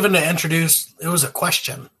wasn't even to introduce, it was a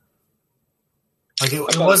question. Like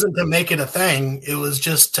it wasn't to make it a thing. It was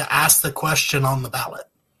just to ask the question on the ballot.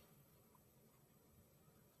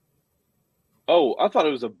 Oh, I thought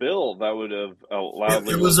it was a bill that would have allowed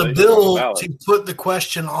it was a bill to put the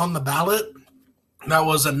question on the ballot. That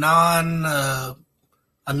was a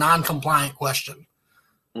non-compliant question.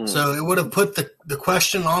 So it would have put the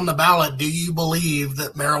question on the ballot, do you believe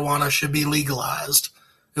that marijuana should be legalized?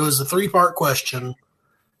 It was a 3-part question,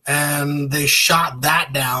 and they shot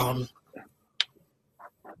that down.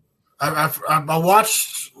 I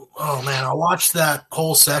watched that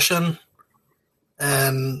whole session,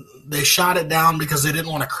 and they shot it down because they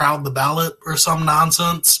didn't want to crowd the ballot or some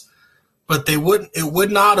nonsense. But it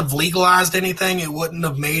would not have legalized anything. It wouldn't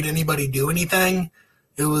have made anybody do anything.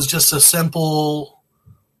 It was just a simple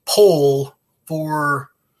poll for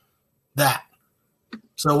that.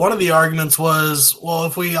 So one of the arguments was, well,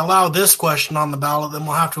 if we allow this question on the ballot, then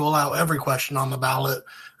we'll have to allow every question on the ballot.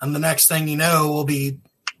 And the next thing you know, we'll be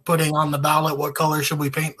putting on the ballot, what color should we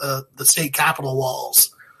paint the state capitol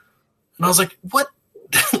walls? And I was like, what?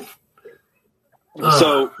 So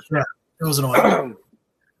yeah, it was annoying.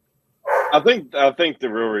 I think the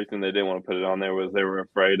real reason they didn't want to put it on there was they were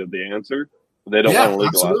afraid of the answer. They don't want to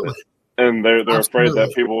legalize it. And they're afraid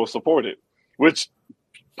that people will support it, which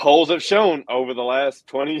polls have shown over the last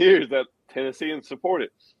 20 years that Tennesseans support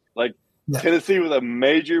it. Tennessee was a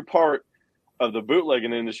major part of the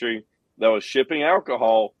bootlegging industry that was shipping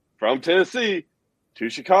alcohol from Tennessee to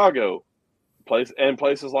Chicago,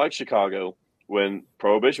 places like Chicago when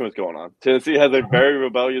Prohibition was going on. Tennessee has a very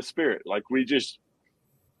rebellious spirit.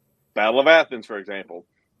 Battle of Athens, for example.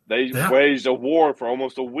 They waged a war for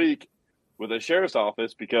almost a week with the sheriff's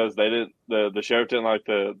office because the sheriff didn't like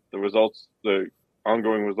the results, the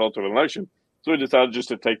ongoing results of an election. So he decided just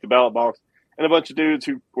to take the ballot box, and a bunch of dudes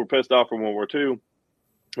who were pissed off from World War II,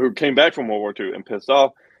 who came back from World War II and pissed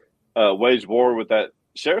off, waged war with that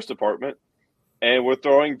sheriff's department, and were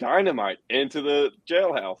throwing dynamite into the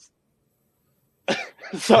jailhouse.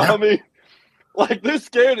 So, I mean, they're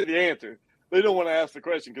scared of the answer. They don't want to ask the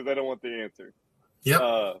question because they don't want the answer. Yep.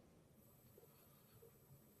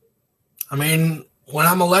 I mean, when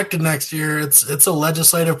I'm elected next year, it's a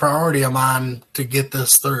legislative priority of mine to get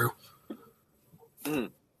this through.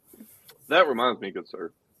 That reminds me, good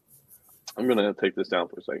sir. I'm going to take this down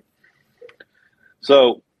for a second.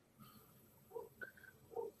 So,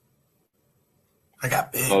 I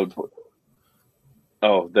got big.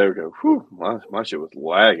 Oh, there we go. Whew, my shit was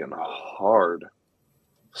lagging hard.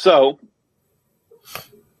 So,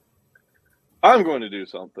 I'm going to do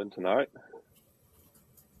something tonight.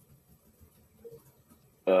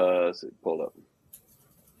 Let's see, pull up.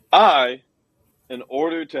 In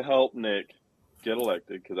order to help Nick get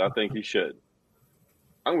elected, because I think he should,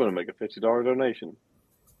 I'm going to make a $50 donation.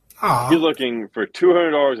 Aww. He's looking for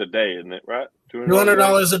 $200 a day, isn't it, right?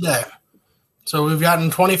 $200 a day. So we've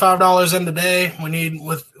gotten $25 in today. We need,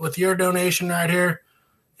 with your donation right here,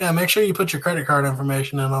 make sure you put your credit card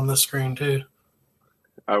information in on this screen too.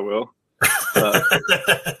 I will.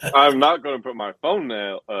 I'm not going to put my phone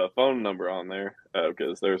number on there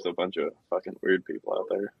because there's a bunch of fucking weird people out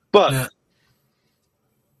there. But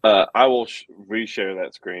I will reshare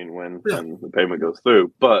that screen when the payment goes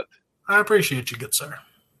through. But I appreciate you, good sir.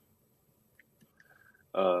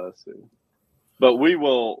 Let's see. But we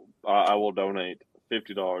will. I will donate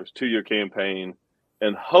 $50 to your campaign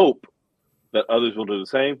and hope that others will do the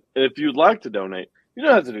same. And if you'd like to donate, you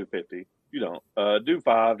don't have to do 50. You don't. Do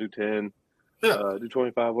 5, do 10, do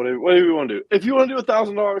 25, whatever you want to do. If you want to do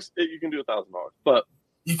 $1,000, you can do $1,000. But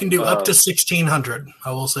you can do up to $1,600.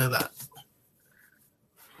 I will say that.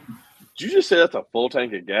 Did you just say that's a full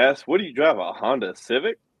tank of gas? What do you drive? A Honda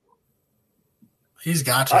Civic? He's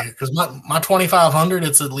got to, because my 2,500,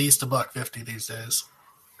 it's at least $150 these days.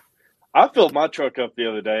 I filled my truck up the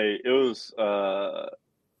other day. It was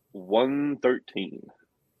 $113,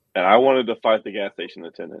 and I wanted to fight the gas station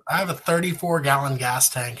attendant. I have a 34-gallon gas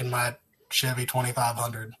tank in my Chevy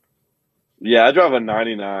 2,500. Yeah, I drive a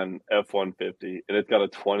 99 F-150, and it's got a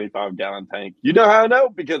 25-gallon tank. You know how I know?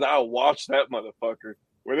 Because I watch that motherfucker.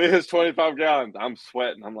 When it hits 25 gallons, I'm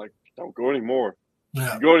sweating. I'm like, don't go anymore.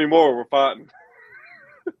 Yeah. You go anymore, we're fighting.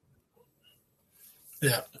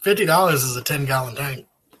 Yeah. $50 is a 10-gallon tank.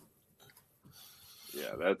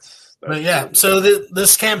 Yeah, that's but yeah, crazy. so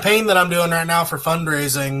this campaign that I'm doing right now for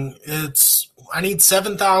fundraising, I need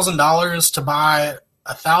 $7,000 to buy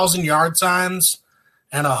 1,000 yard signs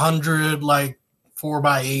and 100 like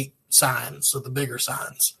 4x8 signs, so the bigger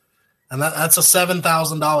signs, and that's a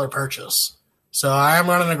 $7,000 purchase. So I am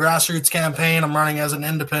running a grassroots campaign. I'm running as an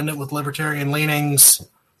independent with libertarian leanings.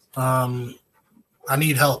 I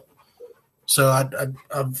need help, so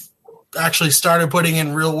I've actually started putting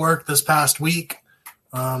in real work this past week.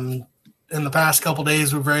 In the past couple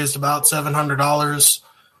days, we've raised about $700.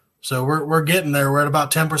 So we're getting there. We're at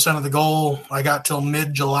about 10% of the goal. I got till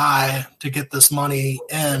mid-July to get this money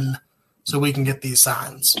in so we can get these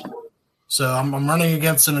signs. So I'm running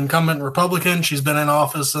against an incumbent Republican. She's been in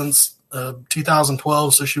office since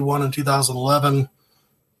 2012, so she won in 2011.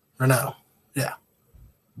 Or no. Yeah.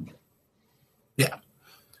 Yeah.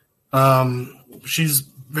 She's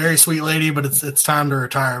very sweet lady, but it's time to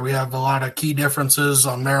retire. We have a lot of key differences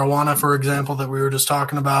on marijuana, for example, that we were just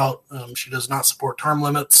talking about. She does not support term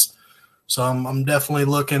limits, so I'm definitely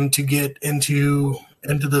looking to get into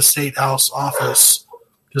the state house office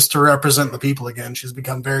just to represent the people again. She's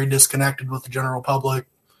become very disconnected with the general public,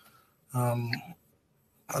 and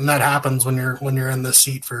that happens when you're in this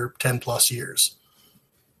seat for 10 plus years.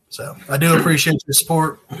 So I do appreciate your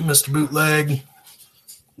support, Mr. Bootleg.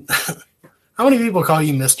 How many people call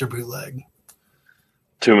you Mr. Bootleg?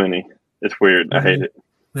 Too many. It's weird. I hate it.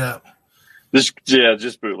 Yeah.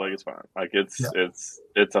 Just bootleg is fine. Like it's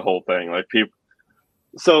a whole thing. Like people.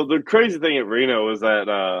 So the crazy thing at Reno is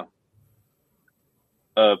that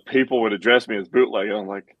people would address me as bootleg. I'm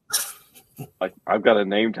like I've got a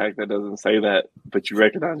name tag that doesn't say that, but you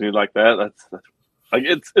recognize me like that. That's like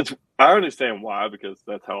it's. I understand why, because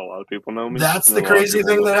that's how a lot of people know me. That's the crazy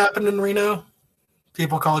thing that happened in Reno.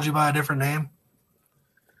 People called you by a different name.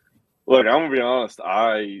 Look, I'm gonna be honest.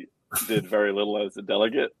 I did very little as a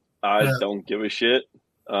delegate. I don't give a shit.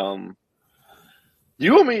 Do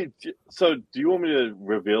you want me to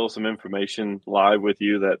reveal some information live with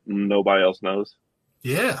you that nobody else knows?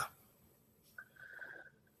 Yeah.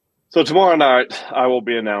 So tomorrow night I will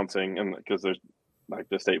be announcing, and because there's like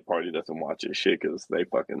the state party doesn't watch this shit because they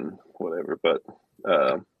fucking whatever, but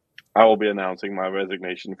I will be announcing my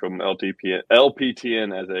resignation from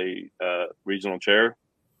LPTN as a regional chair.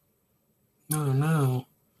 Oh, no.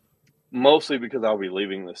 Mostly because I'll be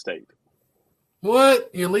leaving the state. What?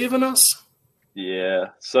 You're leaving us?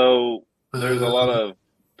 Yeah. So there's a lot of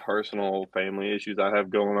personal family issues I have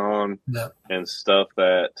going on and stuff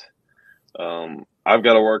that I've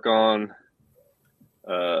got to work on.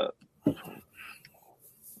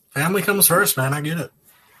 Family comes first, man. I get it.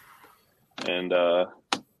 And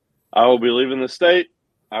I will be leaving the state.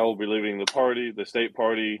 I will be leaving the state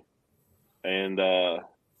party. And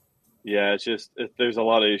it's just there's a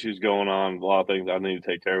lot of issues going on, a lot of things I need to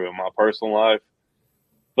take care of in my personal life.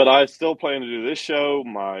 But I still plan to do this show,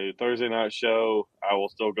 my Thursday night show. I will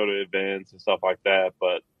still go to events and stuff like that.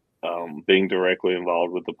 But being directly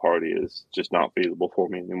involved with the party is just not feasible for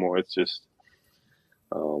me anymore. It's just,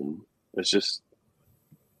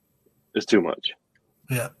 it's too much.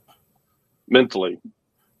 Yeah. Mentally.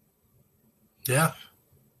 Yeah.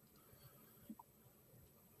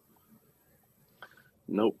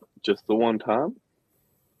 Nope. Just the one time.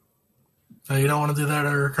 So you don't want to do that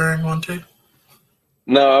a recurring one too?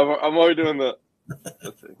 No, I'm already doing the.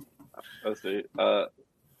 Let's see.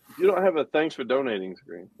 You don't have a thanks for donating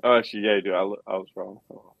screen. Oh, actually, yeah, you do. I was wrong.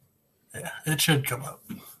 Oh. Yeah, it should come up.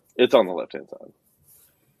 It's on the left-hand side.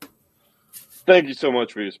 Thank you so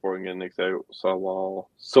much for your support again, Nick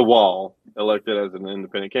Sawal, elected as an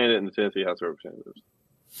independent candidate in the Tennessee House of Representatives.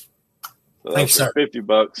 So thanks, sir.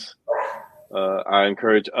 $50. I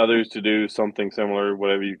encourage others to do something similar,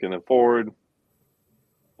 whatever you can afford.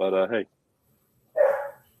 But hey.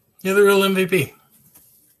 You're the real MVP.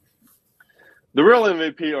 The real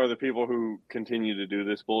MVP are the people who continue to do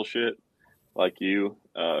this bullshit, like you,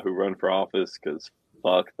 who run for office, because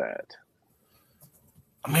fuck that.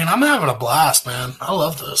 I mean, I'm having a blast, man. I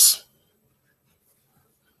love this.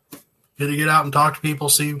 Get to get out and talk to people,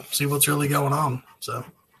 see what's really going on. So,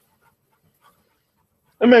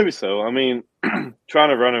 and maybe so. I mean, trying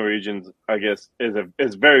to run a region, I guess,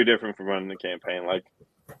 is very different from running a campaign. Like,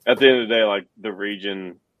 at the end of the day, like, the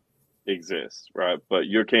region exists, right? But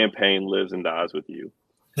your campaign lives and dies with you.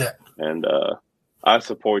 Yeah. And I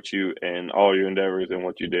support you in all your endeavors and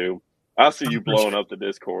what you do. I see you blowing up the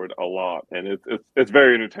Discord a lot, and it's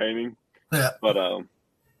very entertaining. Yeah. But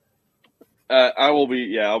I'll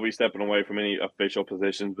be stepping away from any official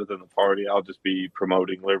positions within the party. I'll just be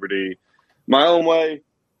promoting liberty my own way.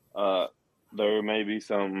 There may be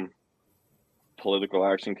some political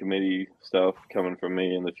action committee stuff coming from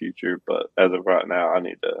me in the future, but as of right now, I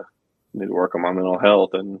need to work on my mental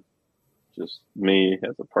health and just me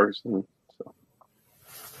as a person. So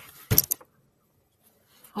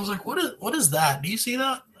I was like, what is that? Do you see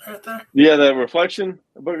that right there? Yeah, that reflection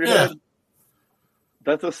above your Yeah. head.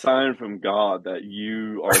 That's a sign from God that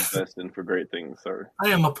you are destined for great things, sir. I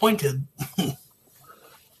am appointed.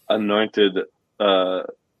 Anointed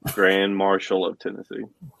Grand Marshal of Tennessee.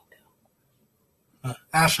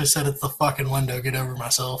 Ashley said it's the fucking window. Get over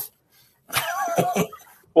myself.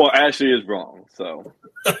 Well, Ashley is wrong, so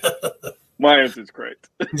my answer is correct.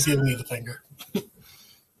 He's giving me the finger.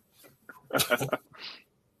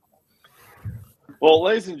 Well,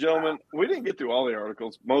 ladies and gentlemen, we didn't get through all the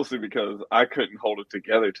articles, mostly because I couldn't hold it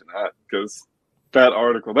together tonight. Because that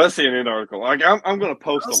CNN article, like I'm going to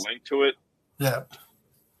post a link to it. Yeah,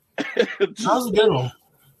 that was a good one.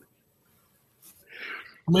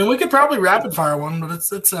 I mean, we could probably rapid fire one, but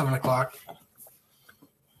it's 7 o'clock.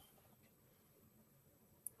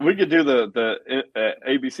 We could do the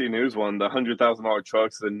ABC News one, the $100,000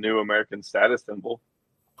 trucks, the new American status symbol.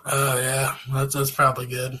 Oh yeah, that's probably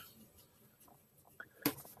good.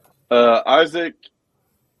 Isaac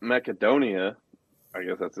Macedonia, I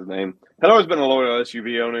guess that's his name, had always been a loyal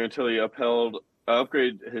SUV owner until he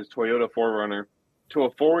upgraded his Toyota 4Runner to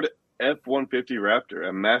a Ford F-150 Raptor,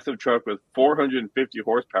 a massive truck with 450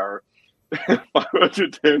 horsepower,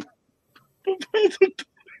 510.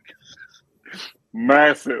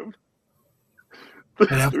 Massive.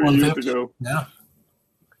 3 years ago. Yeah.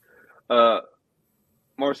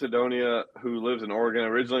 Macedonia, who lives in Oregon,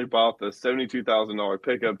 originally bought the $72,000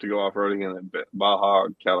 pickup to go off-roading in the Baja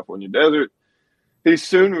California desert. He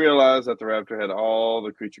soon realized that the Raptor had all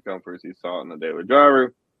the creature comforts he saw in the daily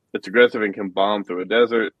driver. It's aggressive and can bomb through a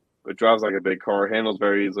desert. It drives like a big car, handles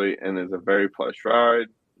very easily, and is a very plush ride,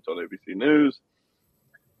 told ABC News.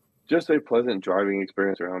 Just a pleasant driving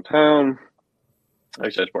experience around town. Actually, I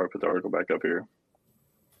should probably put the article back up here.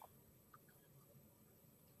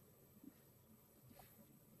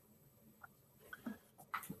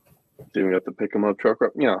 Even got the pick 'em up truck.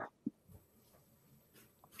 Yeah.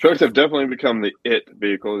 Trucks have definitely become the it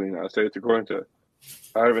vehicle in the United States, according to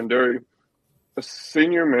Ivan Dury, a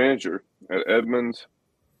senior manager at Edmunds.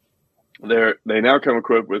 They now come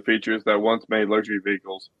equipped with features that once made luxury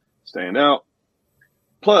vehicles stand out.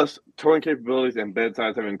 Plus, towing capabilities and bed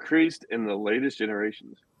size have increased in the latest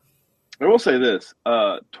generations. I will say this,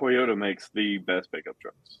 Toyota makes the best pickup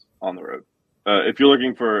trucks on the road. If you're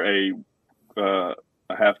looking for a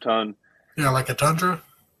half-ton. Yeah, like a Tundra?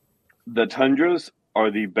 The Tundras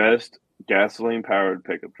are the best gasoline-powered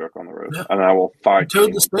pickup truck on the road, yeah. And I will fight.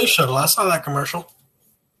 Towed the space shuttle. I saw that commercial.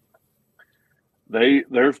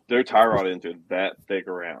 Their tie rod ends are that thick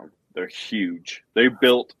around. They're huge. They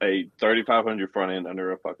built a 3500 front end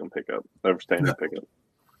under a fucking pickup, never standard pickup.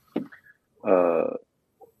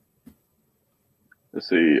 Let's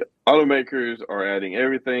see. Automakers are adding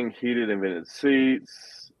everything: heated and vented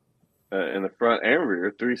seats in the front and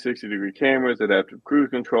rear, 360-degree cameras, adaptive cruise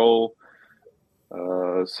control.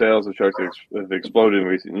 Sales of trucks have exploded in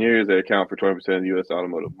recent years. They account for 20% of the U.S.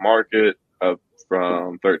 automotive market, up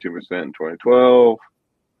from 13% in 2012.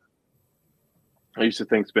 I used to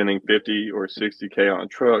think spending $50 or $60K on a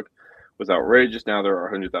truck was outrageous. Now there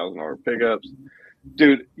are $100,000 pickups.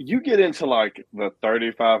 Dude, you get into like the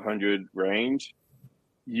 3,500 range,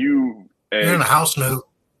 you're in a house note.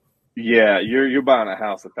 Yeah, you're buying a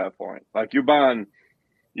house at that point. Like you're buying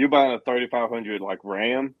a 3,500 like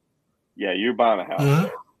Ram. Yeah, you're buying a house.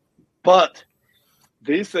 Mm-hmm. But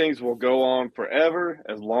these things will go on forever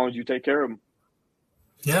as long as you take care of them.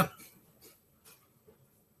 Yeah.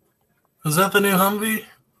 Is that the new Humvee?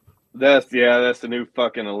 That's the new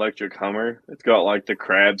fucking electric Hummer. It's got like the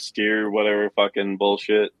crab steer, whatever fucking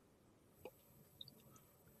bullshit.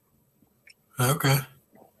 Okay.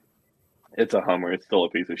 It's a Hummer. It's still a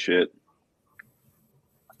piece of shit.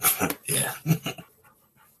 Yeah.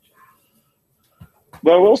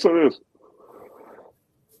 But I will say this.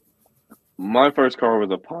 My first car was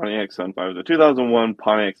a Pontiac Sunfire. It was a 2001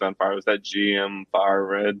 Pontiac Sunfire. It was that GM Fire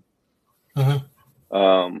Red.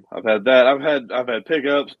 Mm-hmm. I've had that. I've had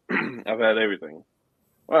pickups. I've had everything.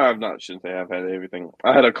 Well, shouldn't say I've had everything.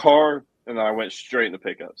 I had a car, and then I went straight into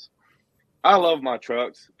pickups. I love my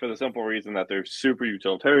trucks for the simple reason that they're super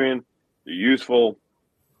utilitarian, they're useful,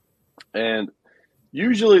 and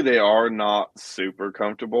usually they are not super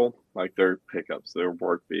comfortable. Like they're pickups, they're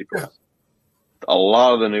work vehicles. Yeah. A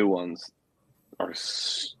lot of the new ones are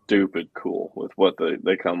stupid cool with what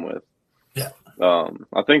they come with. Yeah.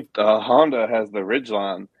 I think Honda has the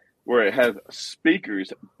Ridgeline where it has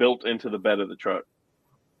speakers built into the bed of the truck.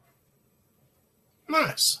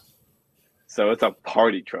 Nice. So it's a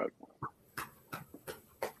party truck.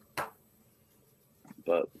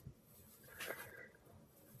 But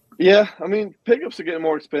yeah, I mean, pickups are getting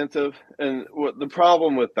more expensive, and what the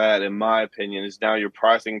problem with that, in my opinion, is now you're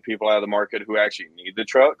pricing people out of the market who actually need the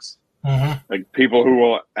trucks, like people who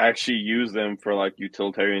will actually use them for like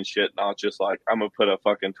utilitarian shit, not just like I'm gonna put a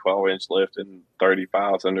fucking 12-inch lift and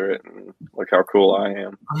 35s under it, and look how cool I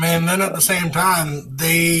am. I mean, then at the same time,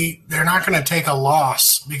 they're not going to take a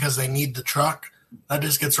loss because they need the truck. That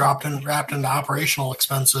just gets wrapped into operational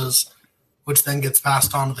expenses, which then gets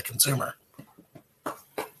passed on to the consumer.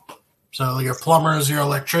 So your plumbers, your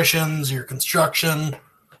electricians, your construction,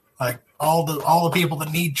 like all the people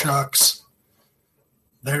that need trucks,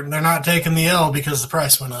 they're not taking the L because the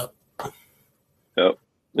price went up. Yep,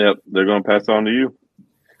 they're gonna pass it on to you.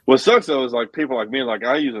 What sucks though is like people like me, like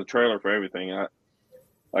I use a trailer for everything.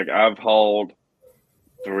 I've hauled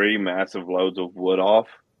 3 massive loads of wood off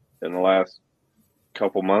in the last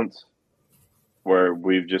couple months, where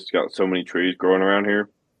we've just got so many trees growing around here.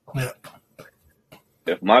 Yeah.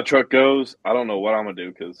 If my truck goes, I don't know what I'm gonna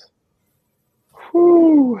do because,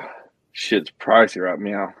 shit's pricey right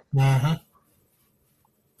now. Mm-hmm.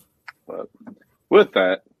 But with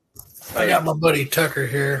that, I got my buddy Tucker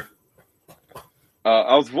here.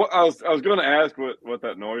 I was going to ask what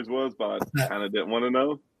that noise was, but I kind of didn't want to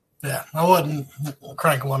know. Yeah, I wasn't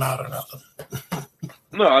cranking one out or nothing.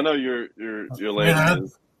 No, I know your lady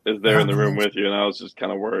is there in the room with you, and I was just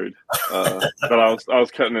kind of worried. But I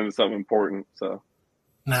was cutting into something important, so.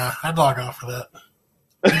 Nah, I'd log off for that.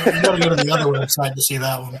 You got to go to the other website to see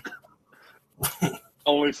that one.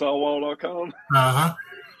 OnlySawwall.com. Uh-huh.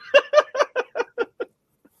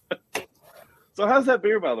 So how's that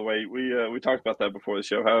beer, by the way? We talked about that before the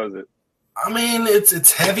show. How is it? I mean,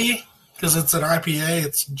 it's heavy because it's an IPA.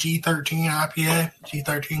 It's G13 IPA,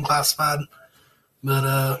 G13 classified,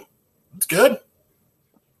 but it's good.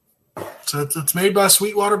 So it's made by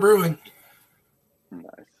Sweetwater Brewing. Nice.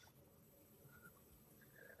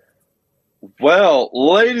 Well,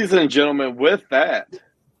 ladies and gentlemen, with that,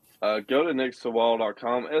 go to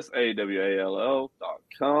nicksawall.com, SAWALL.com.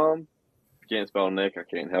 If you can't spell Nick, I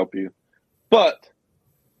can't help you. But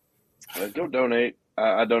go donate.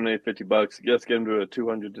 I donated $50. Just get them to a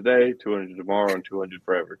 200 today, 200 tomorrow, and 200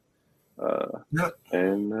 forever. Yep.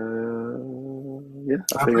 And yeah,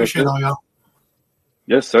 I appreciate all y'all.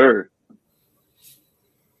 Yes, sir.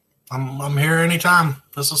 I'm here anytime.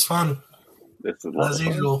 This was fun. This is as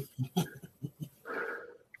usual.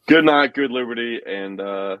 Good night, good liberty, and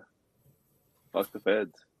fuck the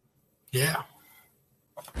feds. Yeah.